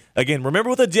season. Again, remember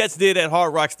what the Jets did at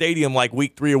Hard Rock Stadium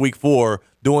week 3 or week 4,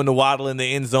 doing the waddle in the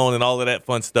end zone and all of that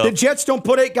fun stuff. The Jets don't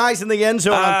put 8 guys in the end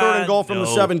zone on 3rd and goal from the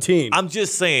 17. I'm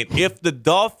just saying, if the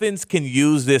Dolphins can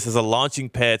use this as a launching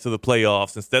pad to the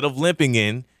playoffs instead of limping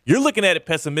in, you're looking at it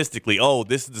pessimistically. Oh,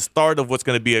 this is the start of what's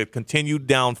going to be a continued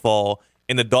downfall,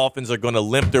 and the Dolphins are going to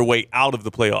limp their way out of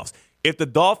the playoffs. If the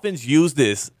Dolphins use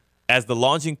this as the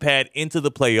launching pad into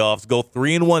the playoffs, go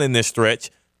 3-1 in this stretch,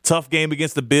 tough game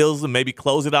against the Bills, and maybe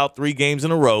close it out 3 games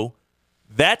in a row,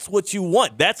 that's what you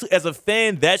want. That's, as a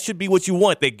fan, that should be what you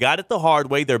want. They got it the hard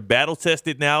way. They're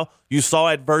battle-tested now. You saw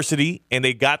adversity, and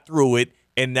they got through it,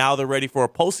 and now they're ready for a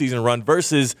postseason run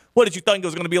versus, what did you think it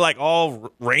was going to be like,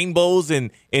 all rainbows and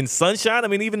sunshine? I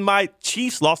mean, even my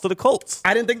Chiefs lost to the Colts.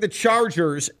 I didn't think the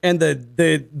Chargers and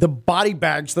the body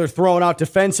bags they're throwing out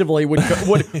defensively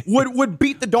would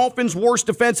beat the Dolphins worse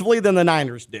defensively than the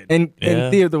Niners did. And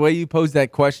Theo, the way you posed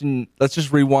that question, let's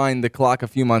just rewind the clock a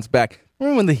few months back.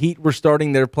 Remember when the Heat were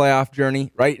starting their playoff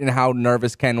journey, right? And how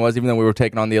nervous Ken was, even though we were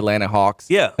taking on the Atlanta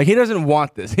Hawks. Yeah. He doesn't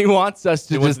want this. He wants us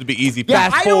to wants it to be easy.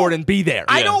 Fast forward and be there.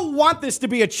 I don't want this to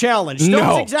be a challenge. No.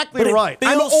 That's exactly right.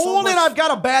 I'm old and I've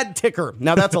got a bad ticker.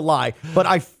 Now, that's a lie, but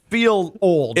I feel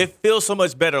old. It feels so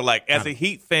much better. As a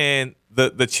Heat fan,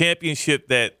 the championship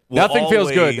that will Nothing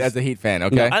feels good as a Heat fan,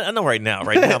 okay? I know right now,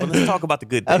 but let's talk about the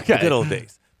good days, the good old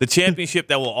days. The championship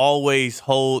that will always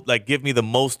hold, like, give me the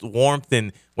most warmth.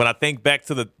 And when I think back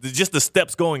to just the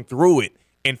steps going through it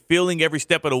and feeling every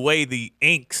step of the way, the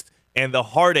angst and the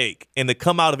heartache and to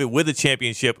come out of it with a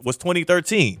championship was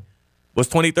 2013.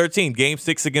 Game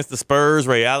 6 against the Spurs.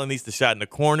 Ray Allen needs the shot in the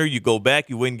corner. You go back,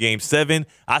 you win Game 7.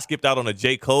 I skipped out on a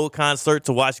J. Cole concert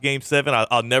to watch Game 7.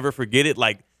 I'll never forget it.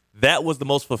 Like, that was the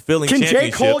most fulfilling championship.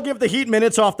 Can J. Cole give the Heat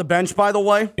minutes off the bench, by the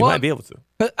way? He might be able to.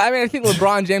 I mean, I think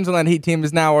LeBron James on that Heat team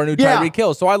is now our new Tyreek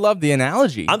Hill, so I love the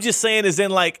analogy. I'm just saying, as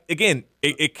in, like, again,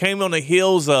 it came on the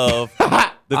heels of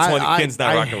the 20. Ken's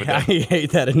not rocking with that. I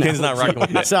hate that analogy. Ken's not rocking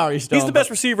with that. Sorry, Stone. He's the best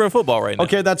receiver in football right now.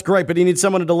 Okay, that's great, but he needs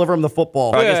someone to deliver him the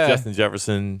football. I guess Justin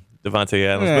Jefferson, Devontae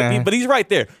Adams, but he's right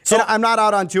there. So and I'm not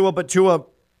out on Tua, but Tua,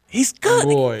 he's good.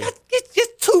 Boy. It's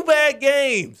just 2 bad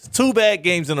games. 2 bad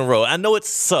games in a row. I know it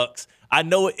sucks. I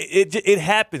know it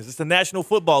happens. It's the National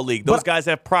Football League. Those guys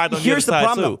have pride on the other side, here's the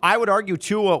problem, too. I would argue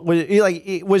Tua,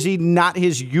 was he not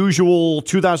his usual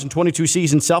 2022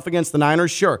 season self against the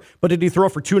Niners? Sure. But did he throw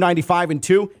for 295 and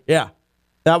 2? Yeah.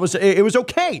 It was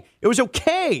okay. It was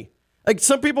okay. Like,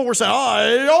 some people were saying,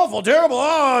 oh, awful, terrible.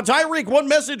 Oh, Tyreek, what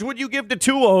message would you give to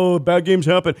Tua? Oh, bad games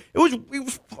happen. It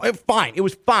was fine. It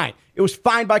was fine. It was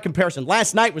fine by comparison.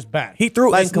 Last night was bad. He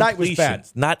threw Last night was bad.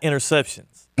 not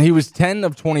interceptions. He was 10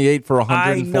 of 28 for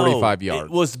 145 yards.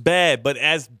 It was bad, but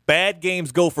as bad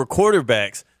games go for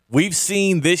quarterbacks, we've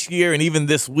seen this year and even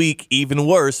this week, even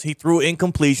worse, he threw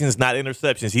incompletions, not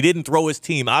interceptions. He didn't throw his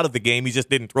team out of the game. He just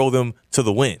didn't throw them to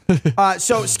the win.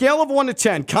 So scale of 1 to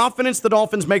 10, confidence the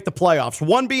Dolphins make the playoffs.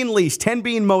 1 being least, 10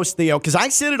 being most, Theo, because I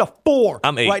sit at a 4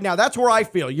 I'm 8. right now. That's where I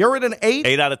feel. You're at an 8?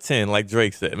 8 out of 10, like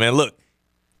Drake said. Man, look,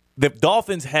 the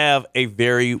Dolphins have a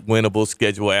very winnable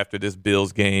schedule after this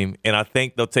Bills game, and I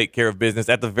think they'll take care of business.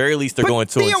 At the very least, they're going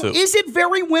 2-2. Is it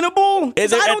very winnable?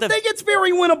 I don't think it's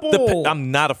very winnable. I'm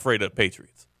not afraid of the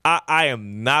Patriots. I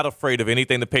am not afraid of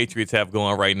anything the Patriots have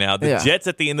going right now. The Jets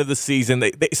at the end of the season,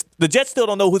 the Jets still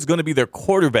don't know who's going to be their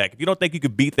quarterback. If you don't think you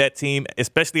could beat that team,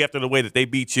 especially after the way that they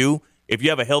beat you, if you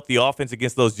have a healthy offense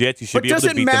against those Jets, you should be able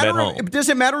to beat them at home. Does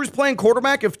it matter who's playing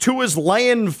quarterback if Tua's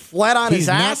laying flat on his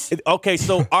ass? Okay,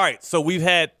 so all right, so we've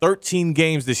had 13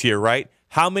 games this year, right?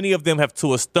 How many of them have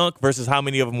Tua stunk versus how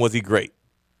many of them was he great?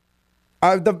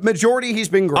 The majority, he's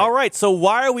been great. All right, so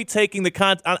why are we taking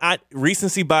the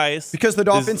recency bias? Because the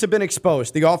Dolphins have been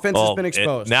exposed. The offense has been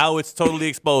exposed. Now it's totally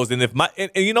exposed. And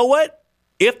and you know what?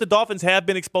 If the Dolphins have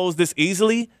been exposed this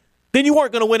easily, then you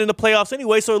weren't going to win in the playoffs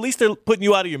anyway, so at least they're putting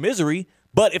you out of your misery.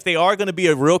 But if they are going to be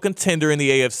a real contender in the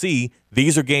AFC,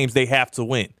 these are games they have to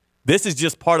win. This is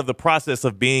just part of the process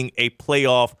of being a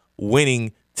playoff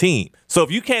winning team. So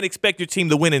if you can't expect your team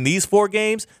to win in these 4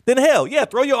 games, then hell, yeah,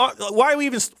 why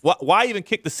even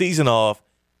kick the season off?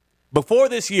 Before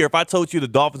this year, if I told you the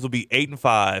Dolphins will be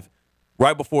 8-5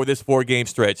 right before this 4-game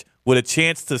stretch with a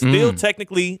chance to still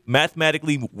technically,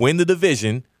 mathematically win the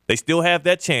division, they still have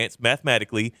that chance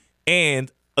mathematically,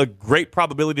 and a great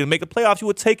probability to make the playoffs, you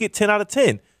would take it 10 out of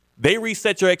 10. They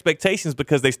reset your expectations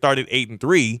because they started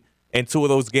 8-3, and 2 of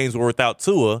those games were without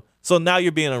Tua. So now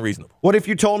you're being unreasonable. What if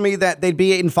you told me that they'd be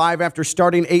 8-5 after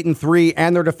starting 8-3,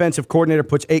 and their defensive coordinator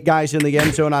puts 8 guys in the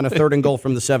end zone on a 3rd and goal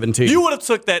from the 17? You would have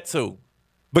took that too,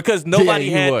 because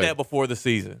nobody had that before the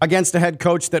season against a head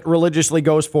coach that religiously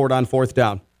goes for it on 4th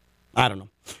down. I don't know.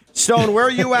 Stone, where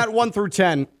are you at 1 through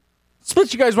 10?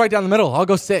 Split you guys right down the middle. I'll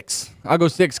go 6.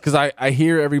 Because I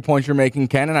hear every point you're making,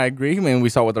 Ken, and I agree. I mean, we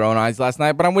saw with our own eyes last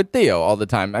night, but I'm with Theo all the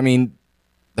time. I mean,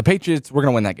 the Patriots were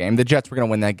going to win that game. The Jets were going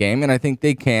to win that game, and I think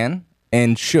they can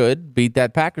and should beat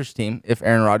that Packers team if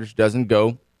Aaron Rodgers doesn't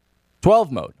go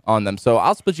 12 mode on them. So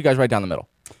I'll split you guys right down the middle.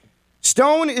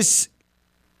 Stone is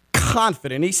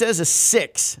confident. He says a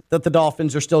 6 that the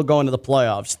Dolphins are still going to the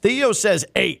playoffs. Theo says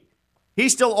 8.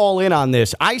 He's still all in on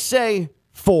this. I say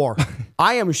 4.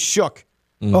 I am shook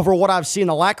over what I've seen.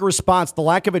 The lack of response, the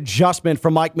lack of adjustment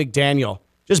from Mike McDaniel.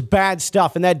 Just bad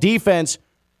stuff. And that defense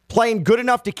playing good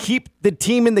enough to keep the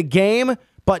team in the game,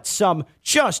 but some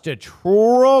just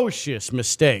atrocious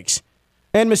mistakes.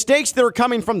 And mistakes that are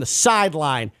coming from the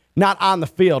sideline, not on the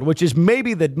field, which is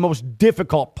maybe the most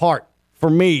difficult part for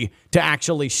me to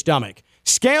actually stomach.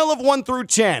 Scale of 1 through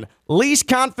 10. Least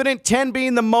confident, 10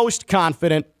 being the most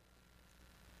confident.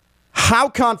 How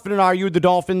confident are you the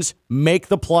Dolphins make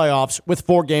the playoffs with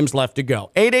 4 games left to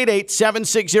go?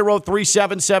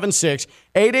 888-760-3776.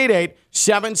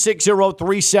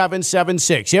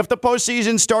 888-760-3776. If the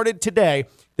postseason started today,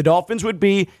 the Dolphins would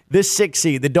be the 6th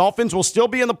seed. The Dolphins will still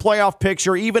be in the playoff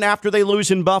picture even after they lose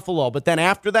in Buffalo. But then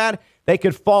after that, they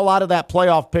could fall out of that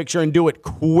playoff picture and do it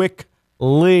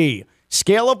quickly.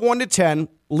 Scale of 1 to 10,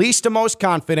 least to most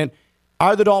confident.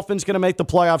 Are the Dolphins going to make the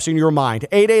playoffs in your mind?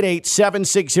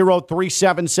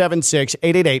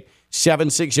 888-760-3776.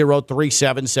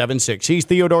 888-760-3776. He's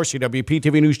Theo Dorsey,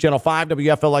 WPTV News Channel 5,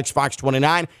 WFLX Fox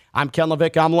 29. I'm Ken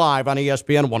LaVicka. I'm live on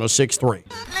ESPN 106.3.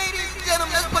 Ladies and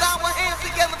gentlemen, let's put our hands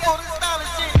together for this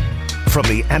stylish. From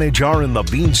the Anajar and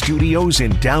Levine Studios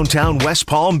in downtown West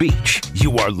Palm Beach,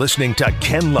 you are listening to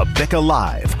Ken LaVicka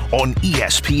Live on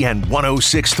ESPN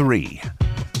 106.3.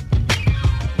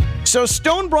 So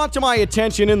Stone brought to my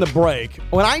attention in the break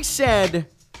when I said,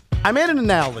 I made an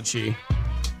analogy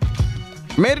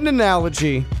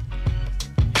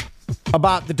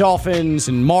about the Dolphins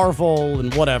and Marvel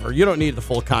and whatever. You don't need the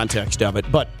full context of it.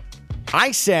 But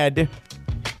I said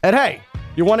that, hey,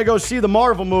 you want to go see the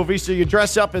Marvel movie, so you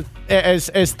dress up as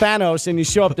Thanos and you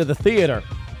show up to the theater.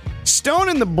 Stone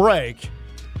in the break,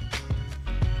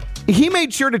 he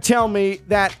made sure to tell me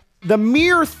that the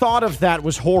mere thought of that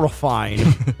was horrifying.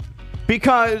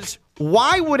 Because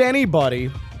why would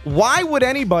anybody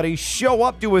show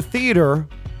up to a theater,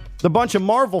 the bunch of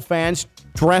Marvel fans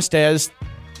dressed as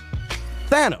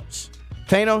Thanos?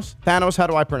 Thanos, how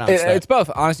do I pronounce that? It's both.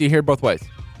 Honestly, you hear it both ways.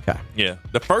 Okay. Yeah.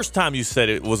 The first time you said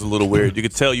it was a little weird. You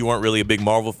could tell you weren't really a big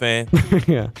Marvel fan.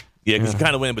 Yeah. Yeah, because you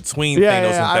kind of went in between Thanos Yeah,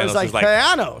 and Thanos. I was like,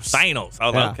 Thanos. Thanos. I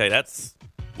was like, okay, that's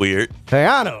weird.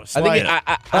 Thanos.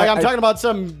 I'm talking about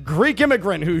some Greek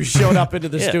immigrant who showed up into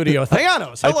the studio.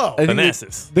 Thanos, hello.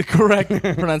 Thanasis. The correct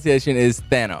pronunciation is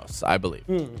Thanos, I believe.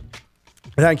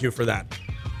 Thank you for that.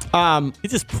 He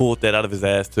just pulled that out of his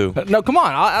ass, too. No, come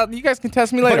on. You guys can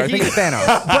test me later. I think it's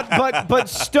Thanos. But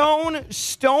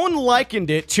Stone likened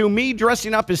it to me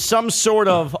dressing up as some sort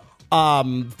of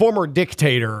former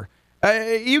dictator.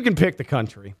 You can pick the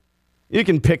country. You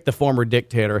can pick the former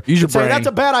dictator. Use your brain. That's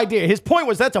a bad idea. His point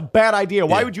was that's a bad idea.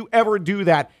 Why would you ever do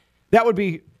that? That would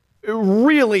be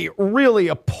really, really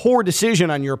a poor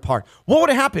decision on your part. What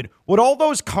would happen? Would all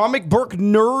those comic book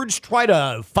nerds try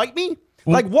to fight me?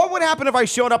 Like, what would happen if I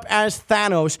showed up as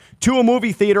Thanos to a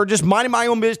movie theater, just minding my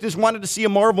own business, wanted to see a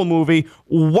Marvel movie?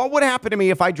 What would happen to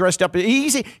me if I dressed up?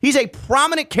 He's a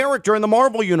prominent character in the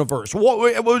Marvel universe.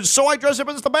 So I dress up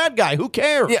as the bad guy. Who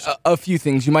cares? Yeah, a few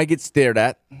things. You might get stared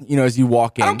at, as you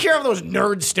walk in. I don't care if those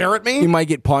nerds stare at me. You might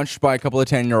get punched by a couple of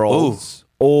 10-year-olds.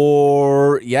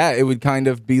 Or, it would kind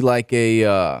of be like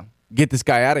a get this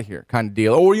guy out of here kind of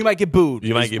deal. Or you might get booed.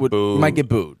 You might get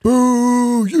booed.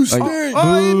 Boo, you stink.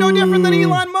 No different than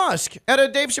Elon Musk at a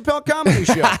Dave Chappelle comedy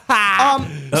show.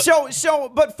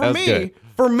 But for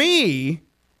me,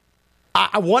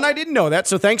 I didn't know that,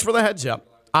 so thanks for the heads up.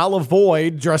 I'll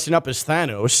avoid dressing up as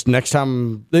Thanos next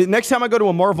time. The next time I go to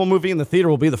a Marvel movie in the theater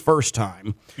will be the first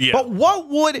time. Yeah. But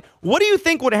what do you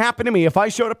think would happen to me if I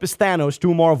showed up as Thanos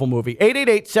to a Marvel movie?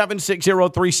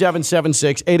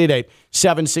 888-760-3776.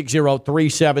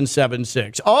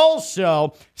 888-760-3776.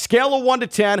 Also, scale of 1 to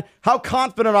 10, how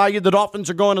confident are you the Dolphins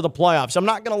are going to the playoffs? I'm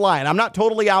not going to lie, and I'm not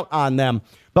totally out on them.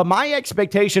 But my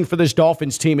expectation for this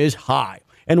Dolphins team is high.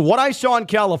 And what I saw in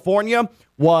California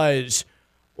was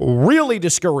really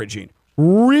discouraging.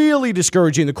 Really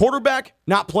discouraging. The quarterback,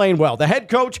 not playing well. The head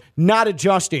coach, not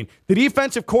adjusting. The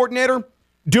defensive coordinator,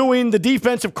 doing the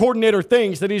defensive coordinator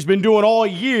things that he's been doing all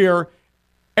year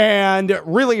and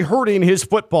really hurting his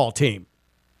football team.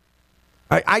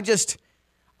 I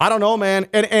don't know, man.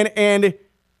 And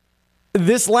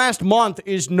this last month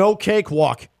is no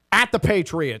cakewalk. At the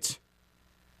Patriots,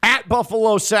 at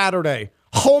Buffalo Saturday,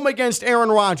 home against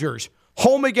Aaron Rodgers,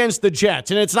 home against the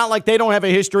Jets. And it's not like they don't have a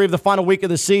history of the final week of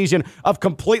the season of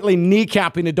completely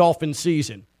kneecapping the Dolphins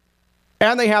season.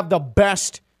 And they have the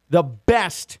best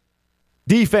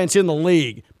defense in the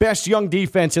league, best young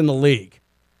defense in the league.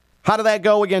 How did that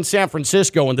go against San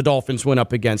Francisco when the Dolphins went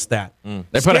up against that?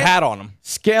 They put a hat on them.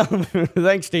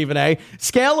 Thanks, Stephen A.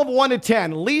 Scale of 1 to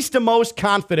 10, least to most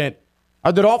confident.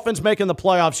 Are the Dolphins making the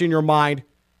playoffs in your mind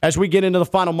as we get into the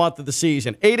final month of the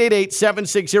season?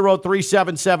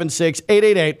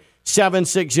 888-760-3776.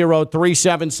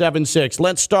 888-760-3776.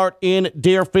 Let's start in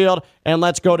Deerfield, and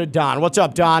let's go to Don. What's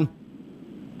up, Don?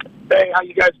 Hey, how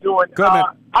you guys doing? Good, man.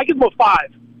 I give them a 5.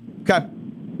 Okay.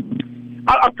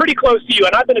 I'm pretty close to you,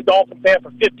 and I've been a Dolphin fan for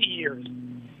 50 years.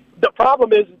 The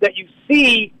problem is that you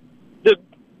see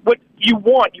what you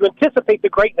want. You anticipate the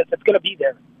greatness that's going to be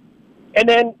there. And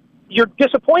then you're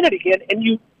disappointed again, and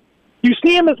you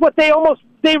see them as what they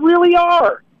really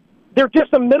are. They're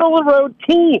just a middle-of-the-road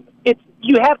team.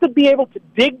 You have to be able to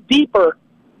dig deeper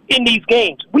in these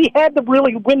games. We had to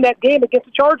really win that game against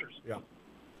the Chargers. Yeah.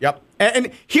 Yep.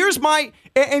 And here's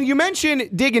and you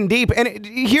mentioned digging deep, and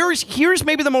here's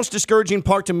maybe the most discouraging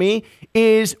part to me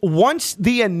is once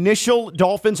the initial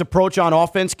Dolphins approach on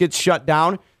offense gets shut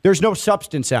down, there's no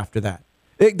substance after that.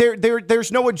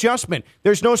 There's no adjustment.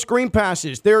 There's no screen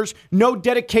passes. There's no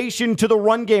dedication to the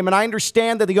run game. And I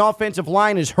understand that the offensive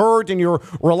line is hurt and you're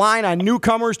relying on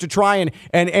newcomers to try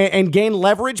and gain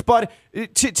leverage. But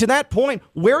to that point,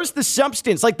 where's the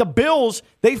substance? Like the Bills,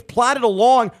 they've plodded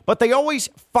along, but they always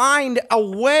find a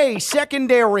way,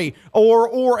 secondary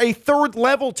or a third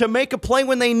level, to make a play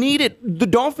when they need it. The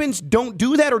Dolphins don't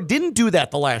do that or didn't do that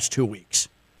the last 2 weeks.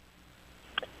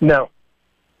 No.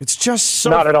 It's just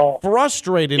so not at all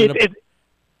frustrating.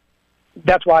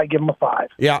 That's why I give them a 5.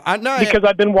 Yeah, I know. Because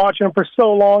I've been watching them for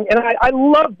so long, and I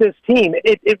love this team.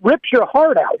 It rips your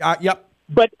heart out. Yep.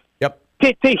 But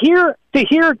to hear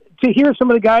some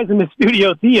of the guys in the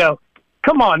studio, Theo,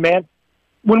 come on, man.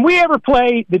 When we ever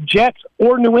play the Jets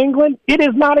or New England, it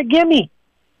is not a gimme.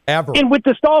 Ever. And with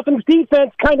the Dolphins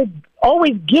defense kind of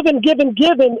always giving,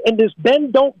 and this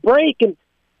bend don't break, and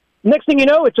next thing you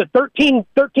know, it's a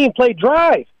 13-play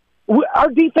drive. Our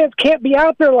defense can't be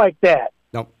out there like that.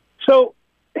 No. So,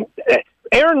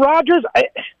 Aaron Rodgers,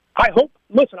 I hope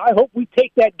we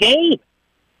take that game.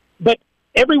 But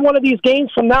every one of these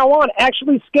games from now on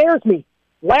actually scares me.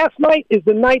 Last night is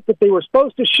the night that they were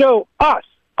supposed to show us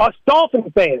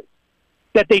Dolphin fans,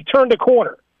 that they turned a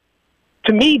corner.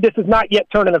 To me, this is not yet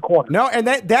turning a corner. No, and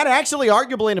that actually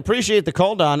arguably, and appreciate the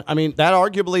call, Don, I mean, that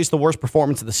arguably is the worst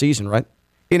performance of the season, right?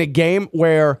 In a game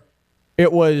where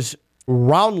it was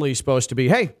roundly supposed to be,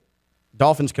 hey,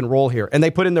 Dolphins can roll here. And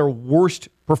they put in their worst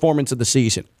performance of the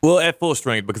season. Well, at full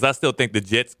strength, because I still think the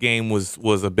Jets game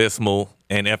was abysmal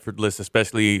and effortless,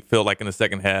 especially felt like in the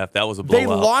second half. That was a blowout. They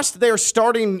lost their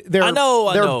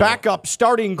backup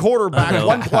starting quarterback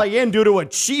one play in due to a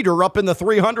cheater up in the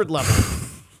 300 level.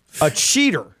 A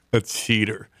cheater.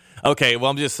 Okay, well,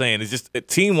 I'm just saying, it's just a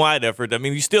team-wide effort. I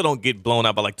mean, you still don't get blown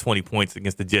out by like 20 points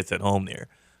against the Jets at home there.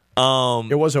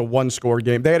 It was a one-score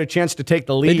game. They had a chance to take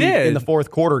the lead in the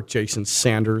fourth quarter, Jason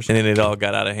Sanders. And then it all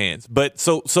got out of hands. But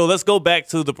so let's go back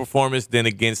to the performance then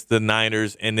against the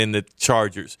Niners and then the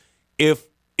Chargers. If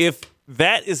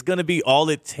that is going to be all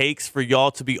it takes for y'all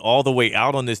to be all the way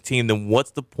out on this team, then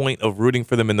what's the point of rooting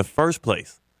for them in the first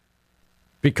place?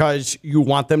 Because you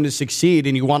want them to succeed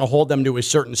and you want to hold them to a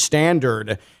certain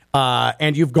standard.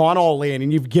 And you've gone all in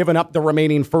and you've given up the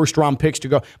remaining first-round picks to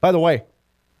go. By the way,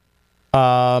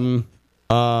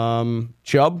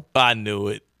 Chubb? I knew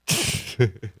it.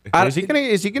 Is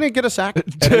he gonna get a sack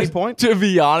at any point? To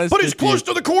be honest, but he's close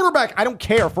to the quarterback. I don't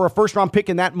care. For a first-round pick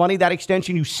and that money, that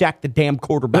extension, you sack the damn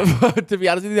quarterback. To be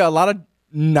honest with you, a lot of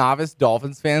novice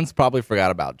Dolphins fans probably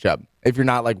forgot about Chubb. If you're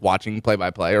not like watching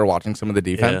play-by-play or watching some of the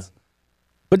defense. Yeah.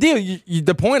 But Dio,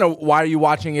 the point of why are you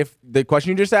watching? If the question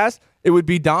you just asked, it would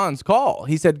be Don's call.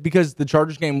 He said because the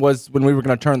Chargers game was when we were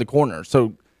going to turn the corner.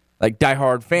 So, like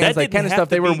diehard fans, like kind of stuff,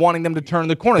 they were wanting them to turn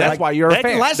the corner. That's why you're a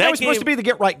fan. Last night was supposed to be the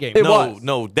get-right game.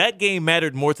 No, that game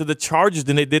mattered more to the Chargers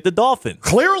than it did the Dolphins.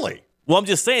 Clearly. Well, I'm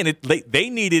just saying, they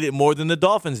needed it more than the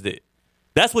Dolphins did.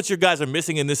 That's what your guys are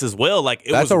missing in this as well. Like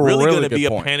it was really going to be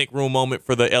a panic room moment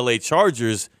for the LA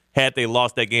Chargers had they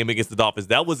lost that game against the Dolphins.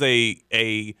 That was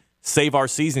a save our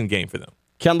season game for them.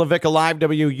 Ken LaVicka Live,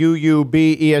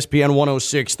 WUUB, ESPN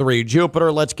 106.3.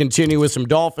 Jupiter, let's continue with some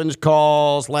Dolphins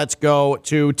calls. Let's go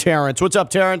to Terrence. What's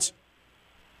up, Terrence?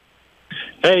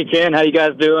 Hey, Ken. How you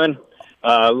guys doing?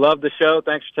 Love the show.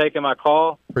 Thanks for taking my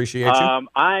call. Appreciate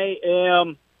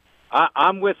you.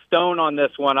 I'm with Stone on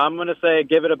this one. I'm going to say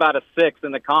give it about a 6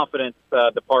 in the confidence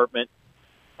department.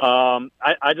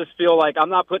 I just feel like I'm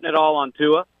not putting it all on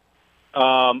Tua.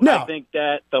 No. I think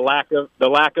that the lack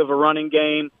of a running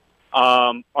game,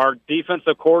 our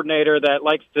defensive coordinator that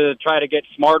likes to try to get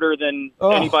smarter than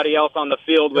anybody else on the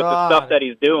field with the stuff that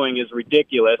he's doing is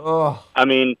ridiculous. I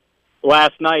mean,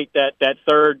 last night that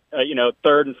third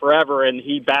and forever, and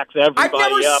he backs everybody up.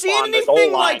 I've never seen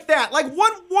anything like that. Like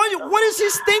what is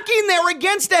his thinking there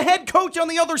against a head coach on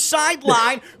the other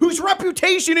sideline whose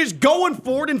reputation is going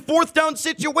for it in fourth down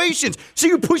situations? So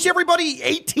you push everybody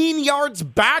 18 yards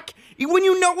back when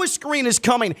you know a screen is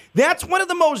coming. That's one of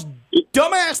the most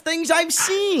dumbass things I've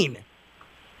seen.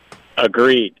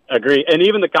 Agreed. And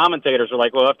even the commentators are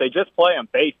like, well, if they just play on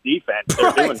base defense,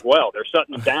 they're doing well. They're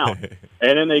shutting them down.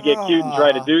 And then they get cute and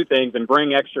try to do things and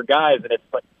bring extra guys. And it's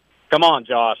like, come on,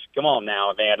 Josh. Come on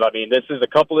now, man. I mean, this is a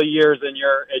couple of years in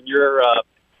your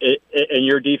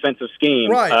defensive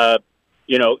scheme. Right.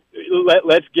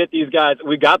 Let's get these guys.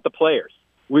 We got the players.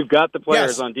 We've got the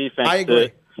players on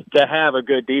defense to have a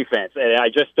good defense. And I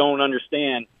just don't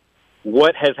understand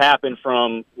what has happened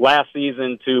from last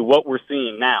season to what we're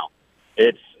seeing now.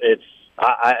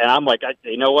 I'm like,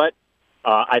 you know what?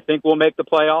 I think we'll make the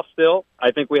playoffs still.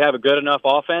 I think we have a good enough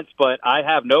offense, but I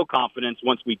have no confidence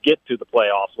once we get to the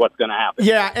playoffs what's going to happen.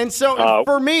 Yeah, and so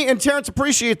for me, and Terrence,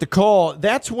 appreciate the call.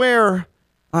 That's where,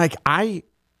 like, I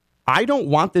don't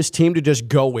want this team to just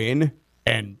go in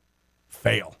and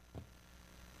fail.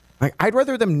 Like, I'd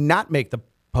rather them not make the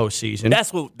postseason.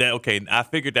 I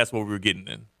figured that's what we were getting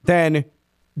in. Than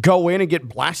go in and get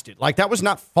blasted. Like, that was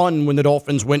not fun when the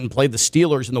Dolphins went and played the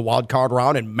Steelers in the wild card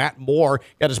round and Matt Moore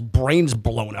got his brains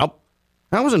blown up.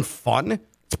 That wasn't fun.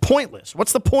 It's pointless.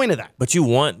 What's the point of that? But you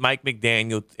want Mike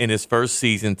McDaniel in his first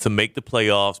season to make the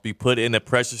playoffs, be put in a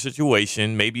pressure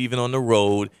situation, maybe even on the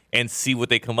road, and see what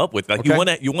they come up with. Like,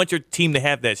 Okay. you want your team to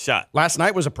have that shot. Last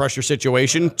night was a pressure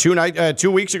situation. 2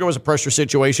 weeks ago was a pressure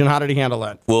situation. How did he handle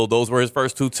that? Well, those were his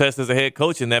first 2 tests as a head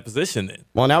coach in that position then.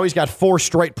 Well, now he's got 4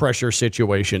 straight pressure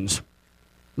situations.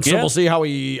 So we'll see how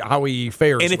he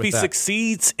fares. And if with he that.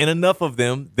 succeeds in enough of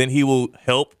them, then he will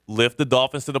help lift the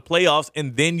Dolphins to the playoffs,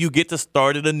 and then you get to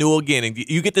start it anew again. And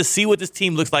you get to see what this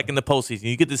team looks like in the postseason.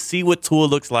 You get to see what Tua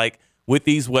looks like with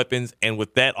these weapons and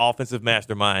with that offensive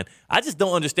mastermind. I just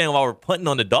don't understand why we're punting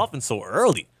on the Dolphins so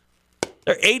early.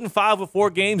 They're 8-5 with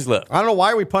 4 games left. I don't know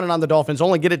why we punted on the Dolphins.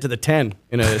 Only get it to the 10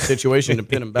 in a situation to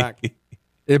pin them back.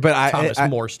 But Thomas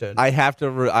Morstead. I have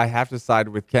to side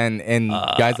with Ken and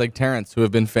guys like Terrence who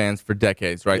have been fans for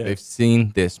decades, right? Yeah. They've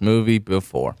seen this movie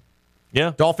before.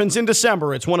 Yeah. Dolphins in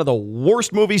December. It's one of the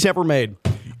worst movies ever made.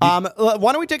 Why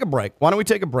don't we take a break?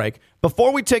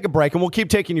 Before we take a break, and we'll keep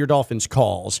taking your Dolphins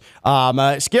calls.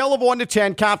 Scale of 1 to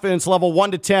 10, confidence level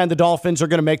 1 to 10, the Dolphins are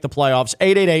going to make the playoffs.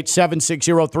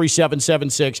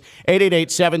 888-760-3776.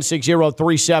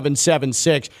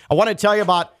 888-760-3776. I want to tell you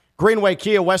about Greenway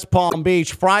Kia West Palm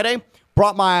Beach. Friday,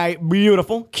 brought my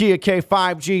beautiful Kia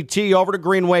K5 GT over to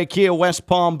Greenway Kia West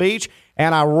Palm Beach,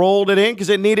 and I rolled it in because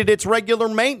it needed its regular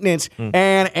maintenance.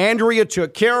 And Andrea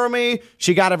took care of me.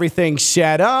 She got everything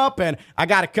set up, and I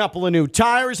got a couple of new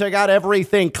tires. I got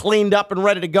everything cleaned up and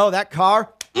ready to go. That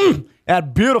car,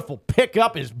 that beautiful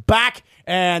pickup is back,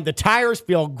 and the tires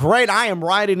feel great. I am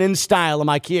riding in style in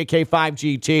my Kia K5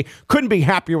 GT. Couldn't be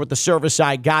happier with the service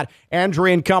I got.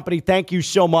 Andrea and company, thank you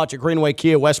so much at Greenway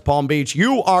Kia West Palm Beach.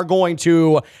 You are going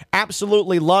to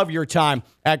absolutely love your time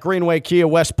at Greenway Kia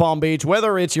West Palm Beach,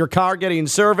 whether it's your car getting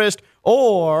serviced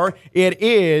or it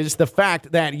is the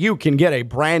fact that you can get a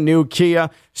brand new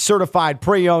Kia, certified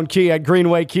pre-owned Kia at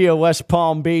Greenway Kia West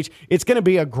Palm Beach. It's going to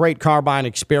be a great car buying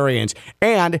experience.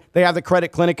 And they have the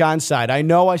credit clinic on site. I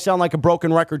know I sound like a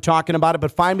broken record talking about it,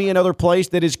 but find me another place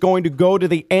that is going to go to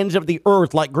the ends of the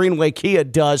earth like Greenway Kia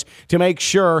does to make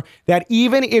sure that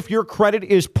even if your credit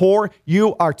is poor,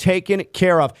 you are taken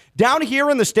care of. Down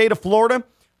here in the state of Florida,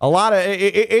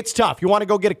 it's tough. You want to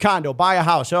go get a condo, buy a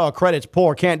house. Oh, credit's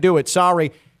poor. Can't do it.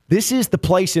 Sorry. This is the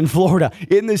place in Florida,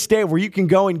 in the state, where you can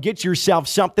go and get yourself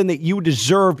something that you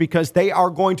deserve because they are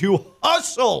going to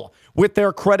hustle with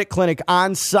their credit clinic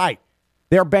on site.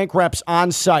 Their bank reps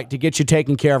on site to get you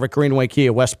taken care of at Greenway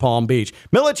Kia West Palm Beach.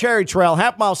 Military Trail,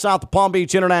 half mile south of Palm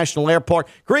Beach International Airport.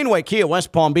 Greenway Kia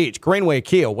West Palm Beach. Greenway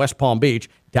Kia West Palm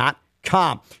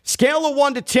Beach.com. Scale of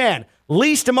 1 to 10.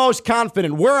 Least to most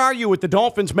confident. Where are you with the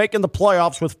Dolphins making the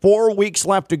playoffs with 4 weeks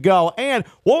left to go? And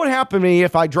what would happen to me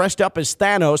if I dressed up as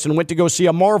Thanos and went to go see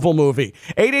a Marvel movie?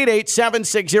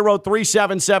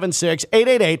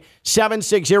 888-760-3776.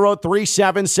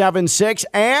 888-760-3776.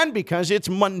 And because it's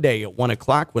Monday at 1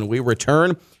 o'clock when we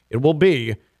return, it will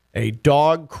be a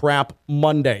dog crap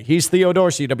Monday. He's Theo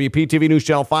Dorsey, WPTV News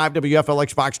Channel 5,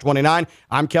 WFLX Fox 29.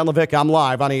 I'm Ken LaVick. I'm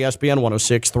live on ESPN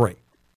 106.3.